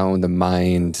going down the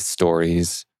mind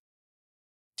stories,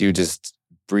 do you just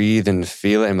breathe and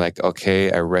feel it and like,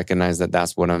 okay, I recognize that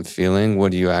that's what I'm feeling?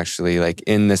 What do you actually like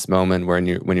in this moment when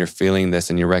you're feeling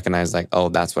this and you recognize like, oh,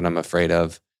 that's what I'm afraid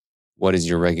of? What does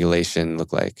your regulation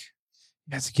look like?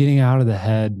 It's getting out of the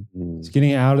head. It's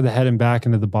getting out of the head and back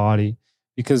into the body,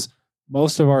 because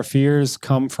most of our fears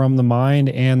come from the mind,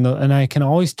 and I can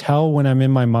always tell when I'm in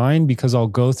my mind because I'll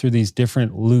go through these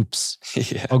different loops.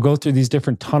 Yeah. I'll go through these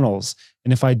different tunnels.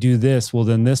 And if I do this, well,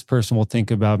 then this person will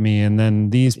think about me, and then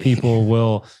these people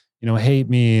will, hate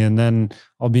me, and then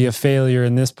I'll be a failure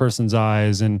in this person's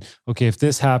eyes. And okay, if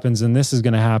this happens, then this is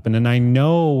going to happen. And I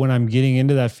know when I'm getting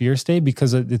into that fear state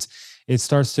because it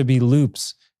starts to be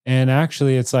loops. And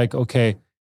actually it's like, okay,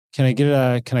 can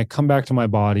I come back to my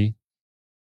body?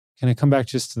 Can I come back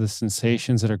just to the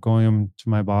sensations that are going into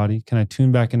my body? Can I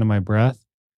tune back into my breath?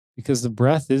 Because the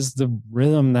breath is the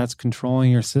rhythm that's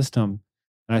controlling your system.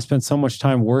 And I spent so much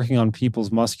time working on people's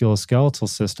musculoskeletal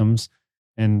systems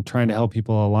and trying to help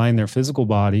people align their physical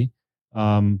body.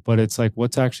 But it's like,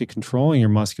 what's actually controlling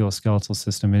your musculoskeletal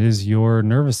system? It is your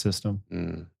nervous system.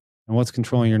 And what's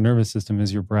controlling your nervous system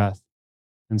is your breath.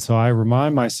 And so I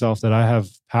remind myself that I have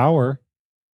power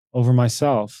over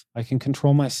myself. I can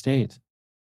control my state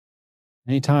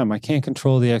anytime. I can't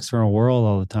control the external world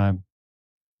all the time.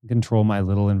 I can control my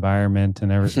little environment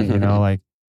and everything, like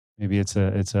maybe it's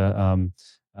a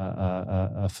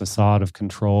facade of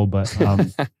control, but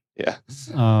yeah,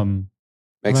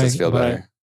 makes us feel better.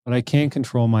 But I can't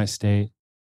control my state.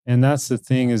 And that's the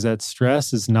thing, is that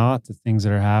stress is not the things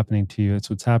that are happening to you. It's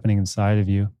what's happening inside of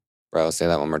you. Bro, say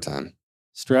that one more time.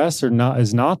 Stress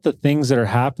is not the things that are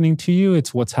happening to you.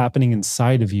 It's what's happening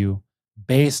inside of you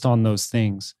based on those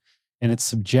things. And it's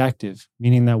subjective,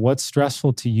 meaning that what's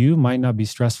stressful to you might not be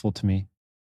stressful to me,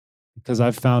 because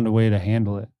I've found a way to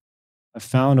handle it. I've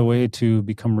found a way to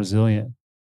become resilient.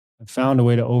 I've found a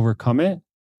way to overcome it.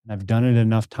 And I've done it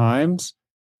enough times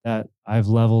that I've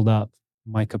leveled up.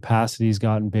 My capacity's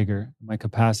gotten bigger. My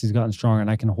capacity's gotten stronger, and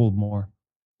I can hold more.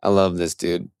 I love this,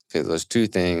 dude. Because those two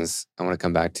things I want to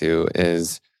come back to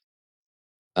is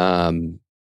the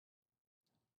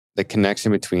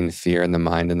connection between fear and the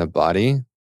mind and the body.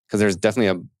 Because there's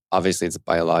definitely obviously it's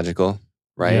biological,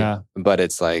 right? Yeah. But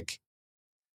it's like,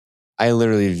 I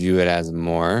literally view it as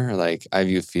more like, I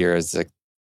view fear as like,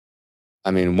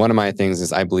 one of my things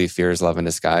is I believe fear is love in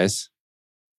disguise.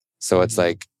 So it's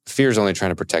like, fear is only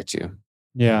trying to protect you.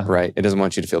 Yeah. Right? It doesn't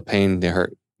want you to feel pain, to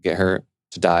get hurt,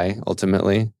 to die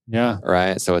ultimately. Yeah.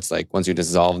 Right? So it's like, once you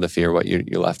dissolve the fear, what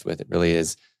you're left with, it really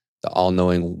is the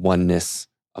all-knowing oneness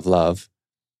of love.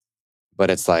 But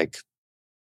it's like,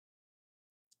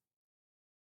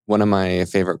 one of my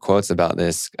favorite quotes about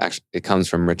this, actually, it comes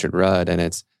from Richard Rudd, and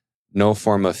it's, no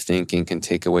form of thinking can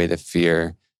take away the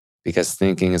fear, because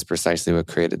thinking is precisely what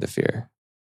created the fear.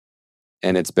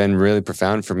 And it's been really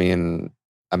profound for me. And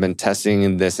I've been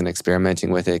testing this and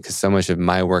experimenting with it, because so much of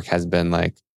my work has been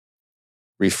like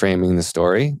reframing the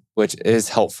story, which is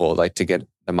helpful, like to get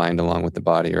the mind along with the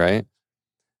body, right?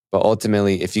 But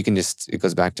ultimately, if you can just, it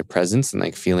goes back to presence and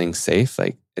like feeling safe.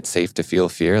 Like it's safe to feel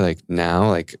fear. Like now,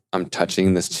 like I'm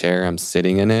touching this chair, I'm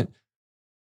sitting in it.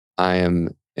 I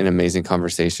am in amazing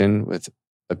conversation with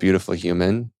a beautiful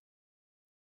human,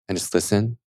 and just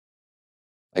listen.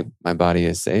 Like my body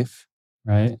is safe.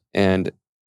 Right. And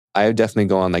I definitely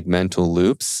go on like mental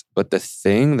loops. But the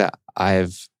thing that I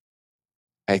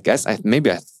guess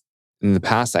in the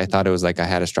past, I thought it was like I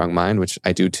had a strong mind, which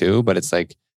I do too. But it's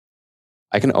like,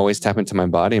 I can always tap into my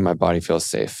body and my body feels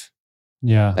safe.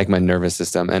 Yeah. Like my nervous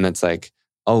system. And it's like,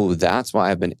 oh, that's why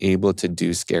I've been able to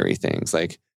do scary things.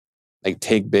 Like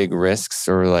take big risks,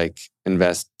 or like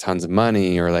invest tons of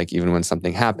money, or like even when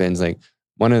something happens. Like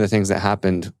one of the things that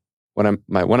happened when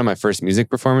one of my first music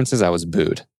performances, I was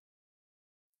booed.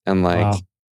 And like, Wow.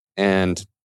 and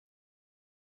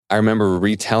I remember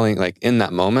retelling, like in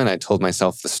that moment, I told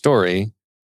myself the story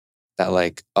that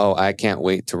like, oh, I can't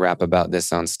wait to rap about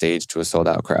this on stage to a sold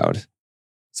out crowd.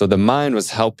 So the mind was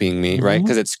helping me, right?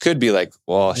 Because it could be like,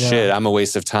 well, shit, I'm a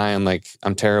waste of time. Like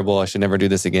I'm terrible. I should never do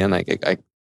this again.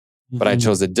 But I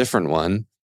chose a different one.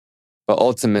 But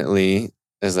ultimately,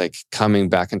 is like coming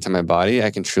back into my body,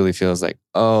 I can truly feel is like,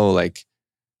 oh, like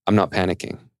I'm not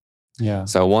panicking. Yeah.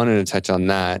 So I wanted to touch on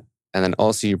that. And then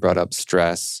also you brought up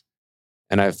stress.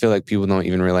 And I feel like people don't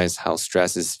even realize how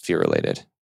stress is fear related.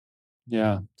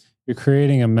 Yeah. You're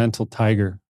creating a mental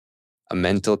tiger. A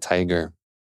mental tiger.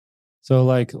 So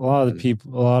like a lot of the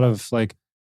people, a lot of like,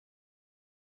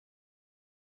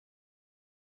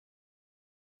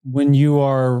 when you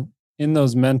are in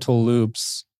those mental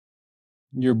loops,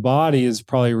 your body is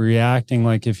probably reacting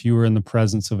like if you were in the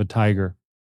presence of a tiger.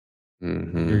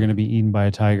 Mm-hmm. You're going to be eaten by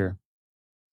a tiger.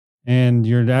 And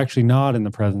you're actually not in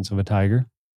the presence of a tiger.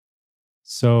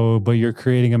 So, but you're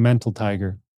creating a mental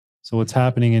tiger. So what's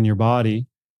happening in your body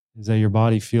is that your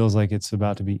body feels like it's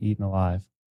about to be eaten alive.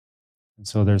 And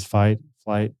so there's fight,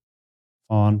 flight,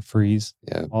 fawn, freeze,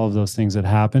 all of those things that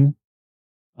happen.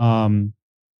 And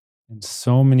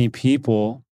so many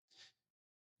people,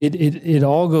 it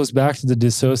all goes back to the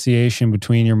dissociation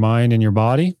between your mind and your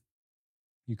body.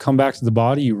 You come back to the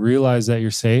body, you realize that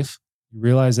you're safe, you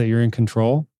realize that you're in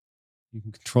control, you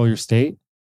can control your state.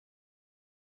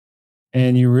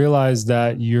 And you realize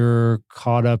that you're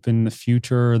caught up in the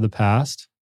future or the past.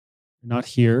 You're not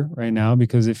here right now,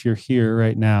 because if you're here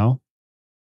right now,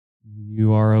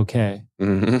 you are okay.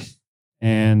 Mm-hmm.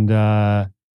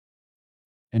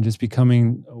 And just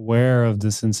becoming aware of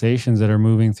the sensations that are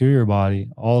moving through your body,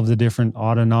 all of the different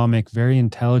autonomic, very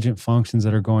intelligent functions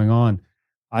that are going on.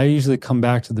 I usually come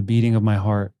back to the beating of my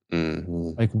heart.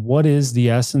 Mm-hmm. Like, what is the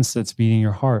essence that's beating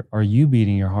your heart? Are you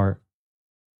beating your heart?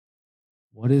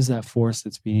 What is that force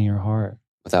that's beating your heart?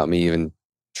 Without me even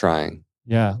trying.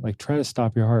 Yeah, like try to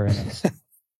stop your heart right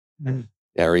now.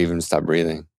 Yeah, or even stop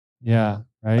breathing. Yeah,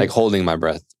 right. Like holding my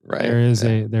breath, right? There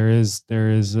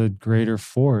is a greater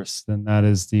force than that,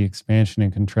 is the expansion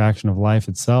and contraction of life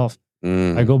itself.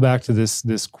 I go back to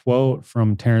this quote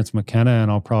from Terence McKenna,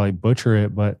 and I'll probably butcher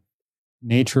it, but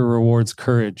nature rewards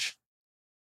courage.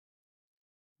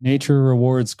 Nature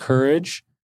rewards courage.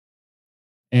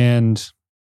 And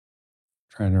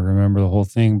I'm trying to remember the whole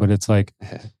thing, but it's like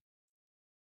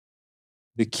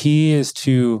the key is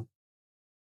to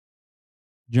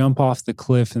jump off the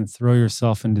cliff and throw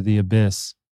yourself into the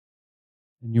abyss.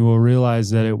 And you will realize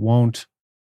that it won't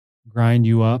grind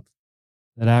you up,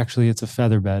 that actually it's a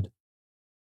feather bed.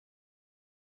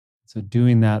 So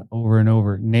doing that over and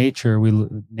over. Nature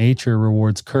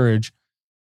rewards courage.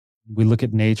 We look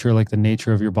at nature like the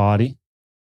nature of your body.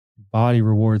 Your body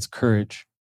rewards courage.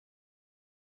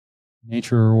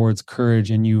 Nature rewards courage,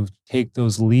 and you take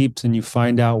those leaps and you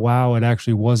find out, wow, it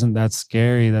actually wasn't that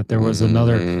scary, that there was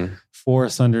another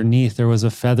force underneath. There was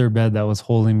a feather bed that was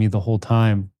holding me the whole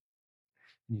time.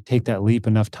 You take that leap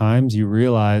enough times, you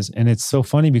realize, and it's so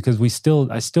funny because I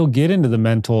still get into the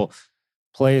mental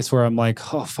place where I'm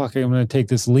like, oh fuck, I'm going to take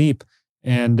this leap,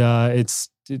 and it's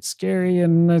scary,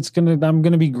 and I'm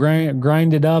gonna be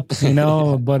grinded up, you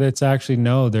know. But it's actually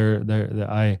no,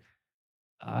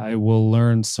 I will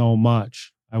learn so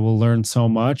much. I will learn so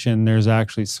much, and there's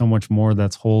actually so much more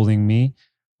that's holding me,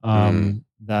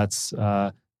 that's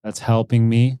helping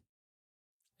me,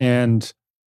 and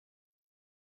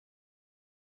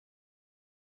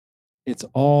it's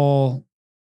all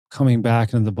coming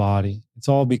back into the body. It's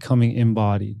all becoming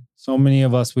embodied. So many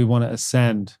of us, we want to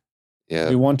ascend. Yeah.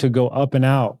 We want to go up and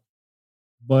out.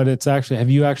 But it's actually, have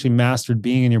you actually mastered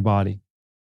being in your body?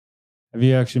 Have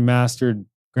you actually mastered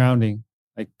grounding,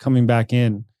 like coming back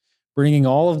in, bringing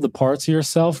all of the parts of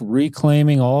yourself,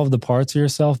 reclaiming all of the parts of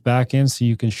yourself back in so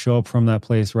you can show up from that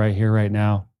place right here, right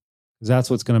now? Because that's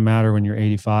what's going to matter when you're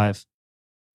 85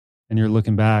 and you're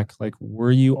looking back. Like,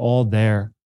 were you all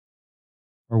there?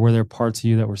 Or were there parts of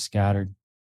you that were scattered?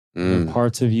 Were there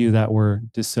parts of you that were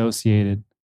dissociated?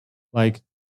 Like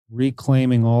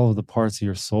reclaiming all of the parts of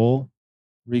your soul,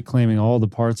 reclaiming all the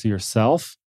parts of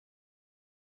yourself,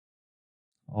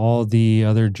 all the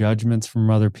other judgments from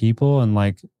other people, and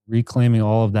like reclaiming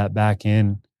all of that back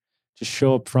in to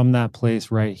show up from that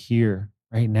place right here,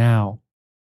 right now.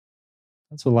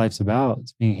 That's what life's about.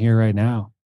 It's being here right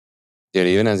now. Dude,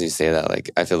 even as you say that, like,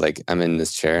 I feel like I'm in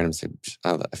this chair and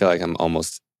I feel like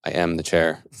I am the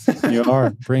chair. You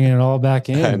are bringing it all back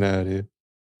in. I know, dude.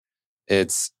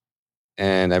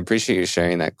 And I appreciate you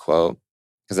sharing that quote,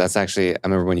 because that's actually, I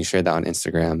remember when you shared that on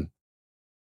Instagram,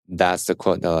 that's the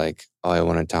quote that like, oh, I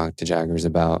want to talk to Jaggers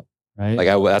about. Right. Like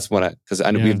because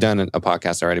I know we've done a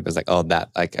podcast already, but it's like, oh,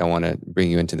 that, like, I want to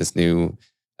bring you into this new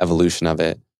evolution of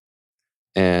it.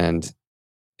 And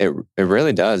it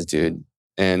really does, dude.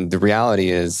 And the reality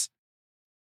is,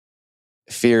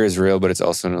 fear is real, but it's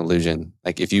also an illusion.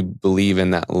 Like, if you believe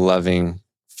in that loving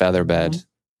feather bed,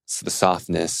 the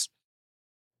softness,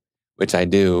 which I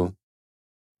do,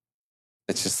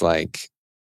 it's just like,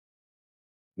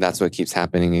 that's what keeps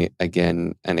happening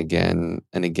again and again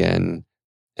and again.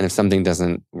 And if something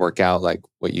doesn't work out, like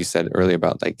what you said earlier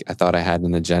about, like, I thought I had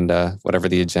an agenda, whatever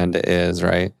the agenda is,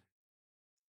 right?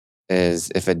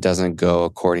 Is if it doesn't go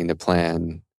according to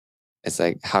plan, it's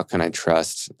like, how can I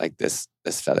trust like this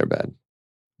feather bed?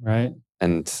 Right.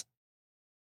 And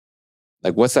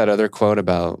like, what's that other quote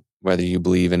about whether you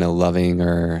believe in a loving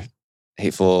or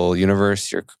hateful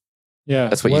universe?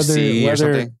 That's what you see or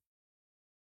something?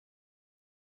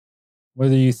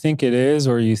 Whether you think it is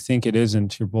or you think it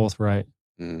isn't, you're both right.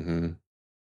 Mm-hmm.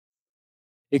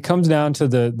 It comes down to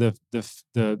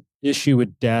the issue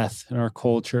with death in our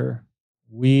culture.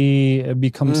 We have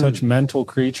become such mental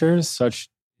creatures, such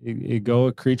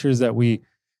egoic creatures that we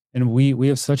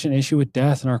have such an issue with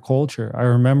death in our culture. I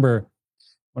remember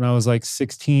when I was like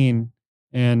 16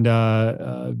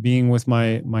 and being with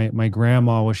my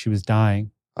grandma while she was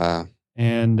dying. Wow.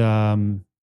 And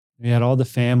we had all the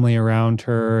family around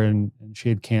her, and she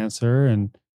had cancer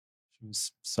and she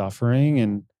was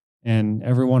suffering, and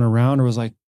everyone around her was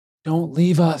like, don't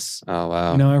leave us. Oh,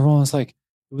 wow. You know, everyone was like,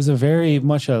 it was a very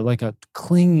much like a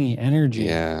clingy energy.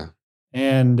 Yeah.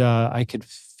 And I could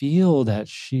feel that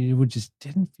she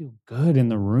didn't feel good in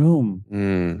the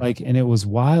room. Like, and it was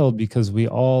wild because we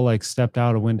all like stepped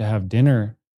out and went to have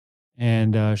dinner,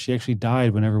 and she actually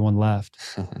died when everyone left.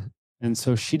 And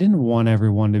so she didn't want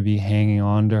everyone to be hanging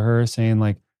on to her saying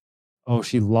like, oh,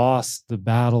 she lost the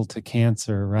battle to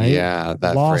cancer, right? Yeah,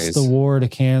 that lost phrase. The war to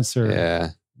cancer. Yeah.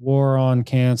 War on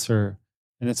cancer.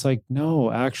 And it's like,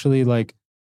 no, actually, like,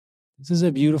 this is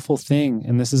a beautiful thing.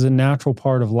 And this is a natural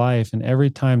part of life. And every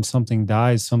time something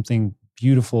dies, something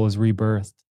beautiful is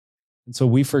rebirthed. And so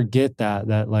we forget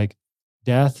that like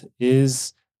death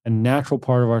is a natural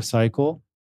part of our cycle.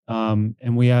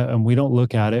 And we don't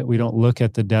look at it. We don't look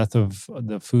at the death of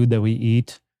the food that we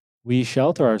eat. We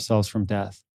shelter ourselves from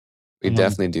death. We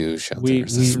definitely do shelter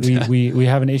ourselves from death. We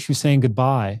have an issue saying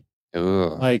goodbye. Ooh.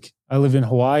 Like, I lived in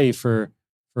Hawaii for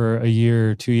a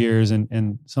year, 2 years,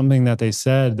 and something that they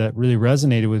said that really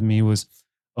resonated with me was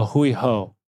a hui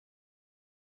ho.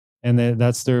 And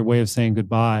that's their way of saying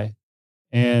goodbye.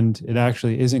 And it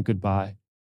actually isn't goodbye.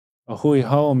 A hui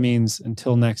ho means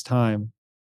until next time.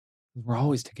 We're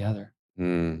always together.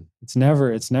 It's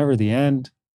never the end.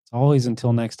 It's always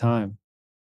until next time.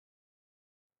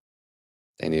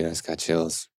 Dang, dude, I just got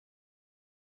chills.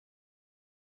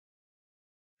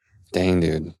 Dang,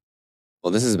 dude.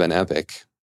 Well, this has been epic.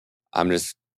 I'm like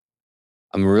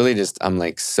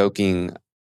soaking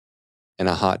in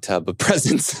a hot tub of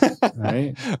presence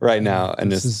right now.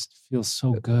 And this feels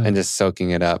so good. And just soaking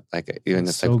it up, like even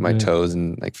just like with my toes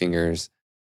and like fingers.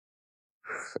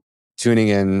 Tuning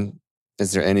in,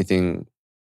 is there anything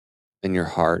in your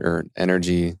heart or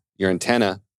energy, your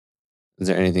antenna? Is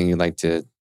there anything you'd like to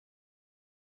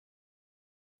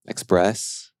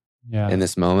express in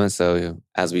this moment? So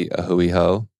as we hui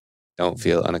ho, don't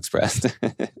feel unexpressed.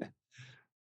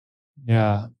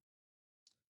 Yeah.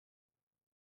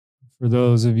 For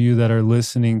those of you that are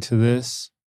listening to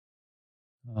this,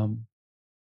 you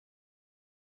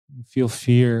feel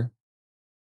fear,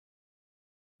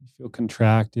 you feel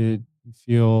contracted, You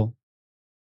feel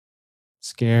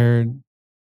scared,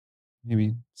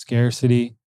 maybe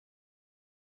scarcity.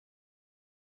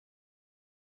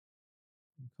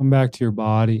 Come back to your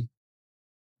body.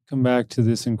 Come back to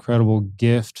this incredible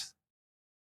gift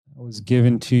that was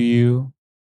given to you,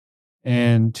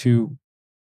 and to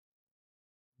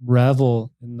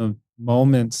revel in the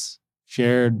moments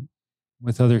shared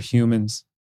with other humans.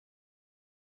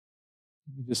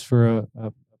 Just for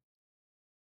a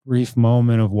brief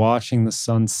moment of watching the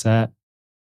sun set,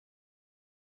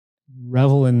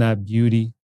 revel in that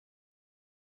beauty,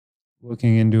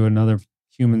 looking into another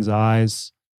human's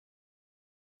eyes,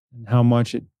 and how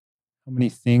many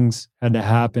things had to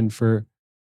happen for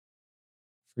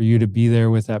you to be there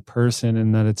with that person,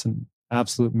 and that it's an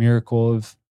absolute miracle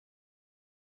of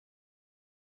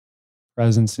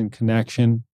presence and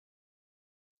connection,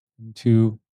 and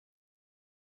to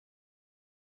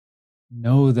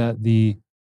know that the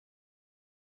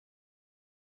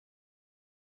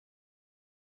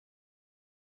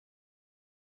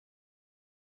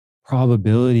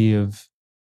probability of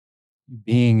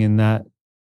being in that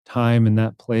time, in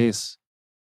that place,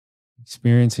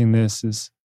 experiencing this is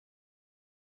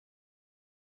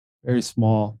very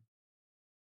small.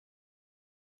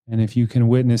 And if you can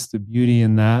witness the beauty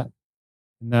in that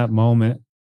moment,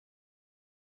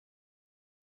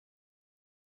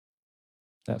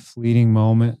 that fleeting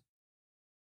moment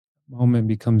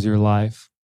becomes your life.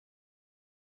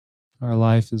 Our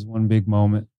life is one big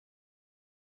moment.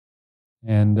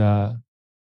 And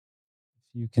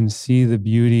if you can see the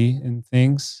beauty in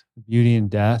things, the beauty in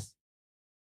death,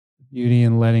 the beauty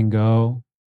in letting go,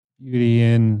 beauty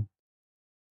in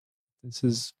this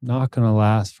is not going to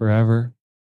last forever,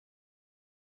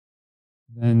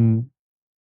 then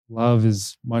love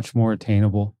is much more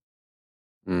attainable.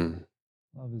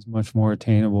 Love is much more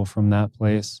attainable from that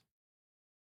place.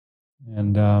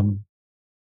 And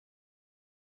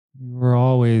you were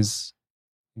always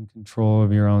in control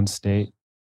of your own state.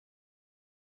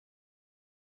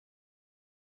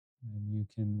 And you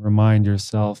can remind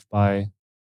yourself by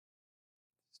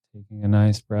taking a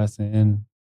nice breath in.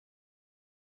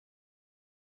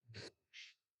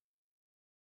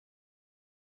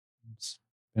 It's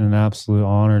been an absolute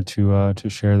honor to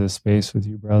share this space with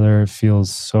you, brother. It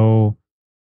feels so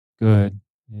good.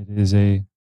 It is a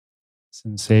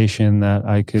sensation that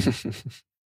I could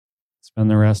spend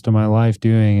the rest of my life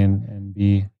doing and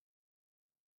be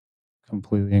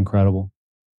completely incredible.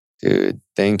 Dude,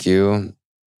 thank you.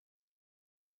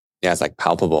 Yeah, it's like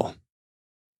palpable.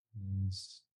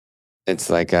 It's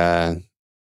like it's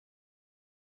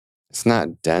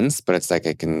not dense, but it's like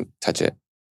I can touch it.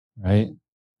 Right?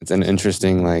 It's an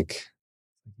interesting like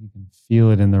you can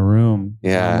feel it in the room.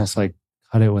 Yeah. You almost like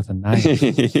cut it with a knife.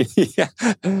 Yeah.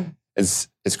 It's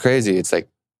crazy. It's like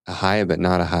a high, but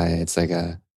not a high. It's like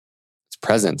it's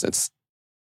presence.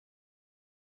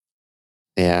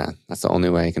 Yeah, that's the only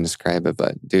way I can describe it.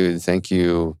 But dude, thank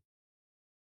you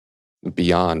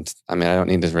beyond. I mean, I don't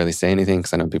need to really say anything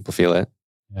because I know people feel it.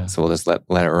 Yeah. So we'll just let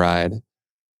it ride.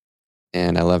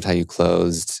 And I loved how you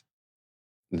closed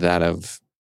that of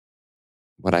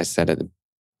what I said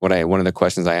one of the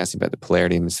questions I asked you about the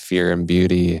polarity was fear and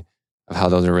beauty, of how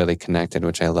those are really connected,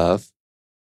 which I love.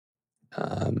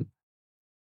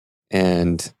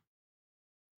 And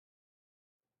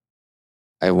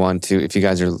I want to, if you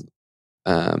guys are,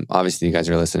 obviously you guys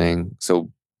are listening, so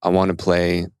I want to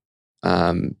play,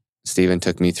 Stephen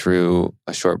took me through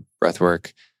a short breath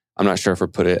work. I'm not sure if we'll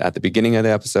put it at the beginning of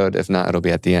the episode. If not, it'll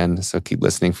be at the end. So keep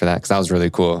listening for that, because that was really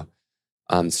cool.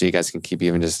 So you guys can keep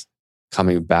even just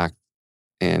coming back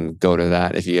and go to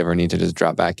that if you ever need to just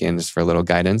drop back in just for a little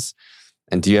guidance.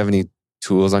 And do you have any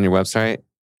tools on your website?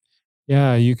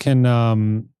 Yeah, you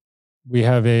can. We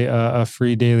have a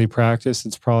free daily practice.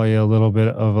 It's probably a little bit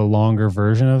of a longer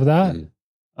version of that.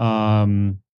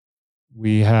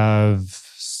 We have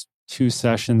 2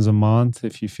 sessions a month.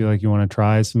 If you feel like you want to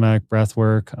try somatic breath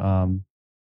work,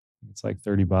 it's like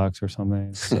 $30 or something.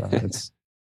 It's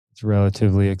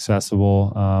relatively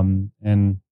accessible.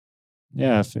 And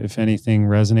yeah, if anything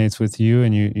resonates with you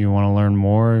and you want to learn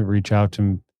more, reach out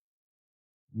to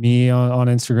me on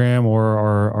Instagram, or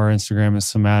our Instagram is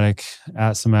somatic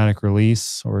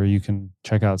release, or you can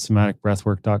check out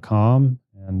somaticbreathwork.com.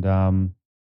 And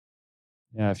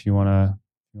yeah, if you want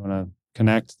to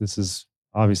connect, this is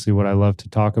obviously what I love to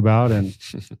talk about. And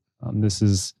this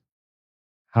is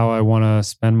how I want to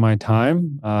spend my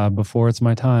time before it's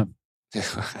my time.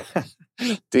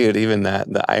 Dude, even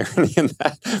the irony in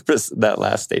that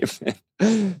last statement,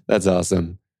 that's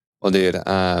awesome. Well, dude,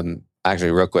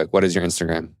 actually real quick, what is your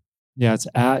Instagram? Yeah, it's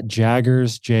at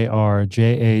Jaggers, JR,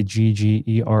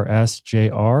 JAGGERS,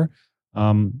 JR.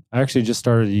 I actually just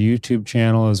started a YouTube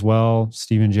channel as well,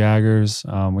 Steven Jaggers.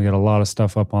 We got a lot of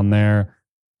stuff up on there.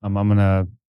 I'm gonna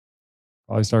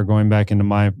probably start going back into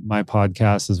my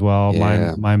podcast as well,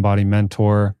 Yeah. Mind Body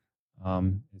Mentor.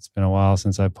 It's been a while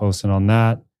since I posted on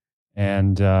that,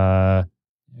 and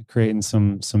creating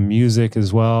some music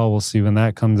as well. We'll see when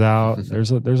that comes out.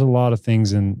 There's a lot of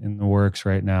things in the works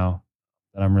right now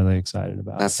that I'm really excited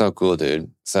about. That's so cool,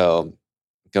 dude. So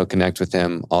go connect with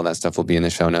him. All that stuff will be in the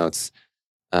show notes.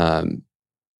 And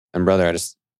brother, I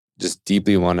just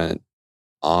deeply want to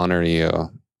honor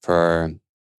you for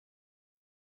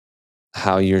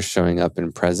how you're showing up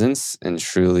in presence and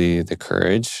truly the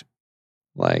courage,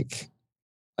 like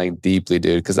deeply,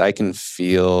 dude. Because I can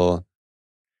feel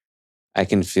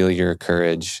your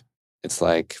courage. It's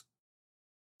like,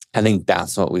 I think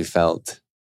that's what we felt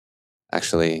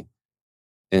actually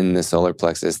in the solar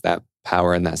plexus, that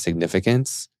power and that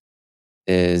significance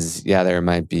is, yeah, there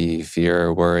might be fear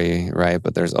or worry, right?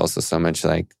 But there's also so much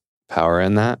like power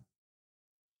in that.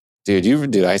 Dude,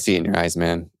 I see it in your eyes,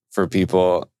 man. For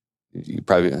people, you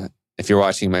probably, if you're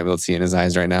watching, you might be able to see it in his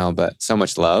eyes right now, but so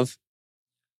much love.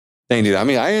 Thank you, dude. I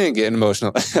mean, I didn't get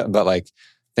emotional, but like,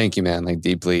 thank you, man. Like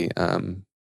deeply,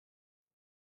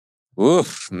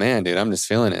 oof, man, dude, I'm just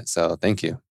feeling it. So thank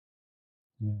you.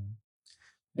 Yeah.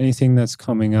 Anything that's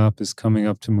coming up is coming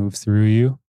up to move through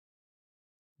you.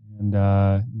 And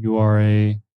you are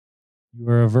a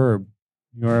verb.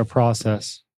 You are a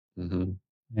process. Mm-hmm.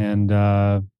 And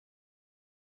I'm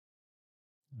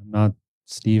not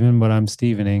Steven, but I'm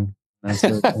Stevening. That's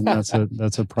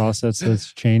a process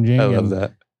that's changing. I love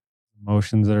that.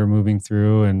 Emotions that are moving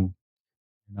through, and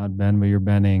you're not Ben, but you're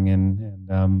benning, and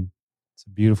it's a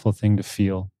beautiful thing to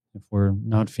feel. If we're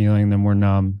not feeling, then we're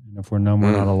numb, and if we're numb,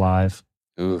 we're not alive.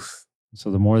 Oof. So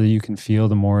the more that you can feel,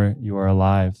 the more you are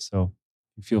alive. So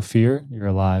you feel fear, you're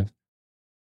alive.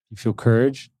 You feel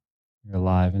courage, you're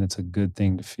alive, and it's a good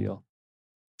thing to feel.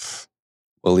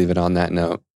 We'll leave it on that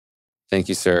note. Thank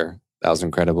you, sir. That was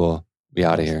incredible. Be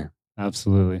out of here.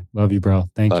 Absolutely. Love you, bro.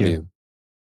 Thank you. Love you.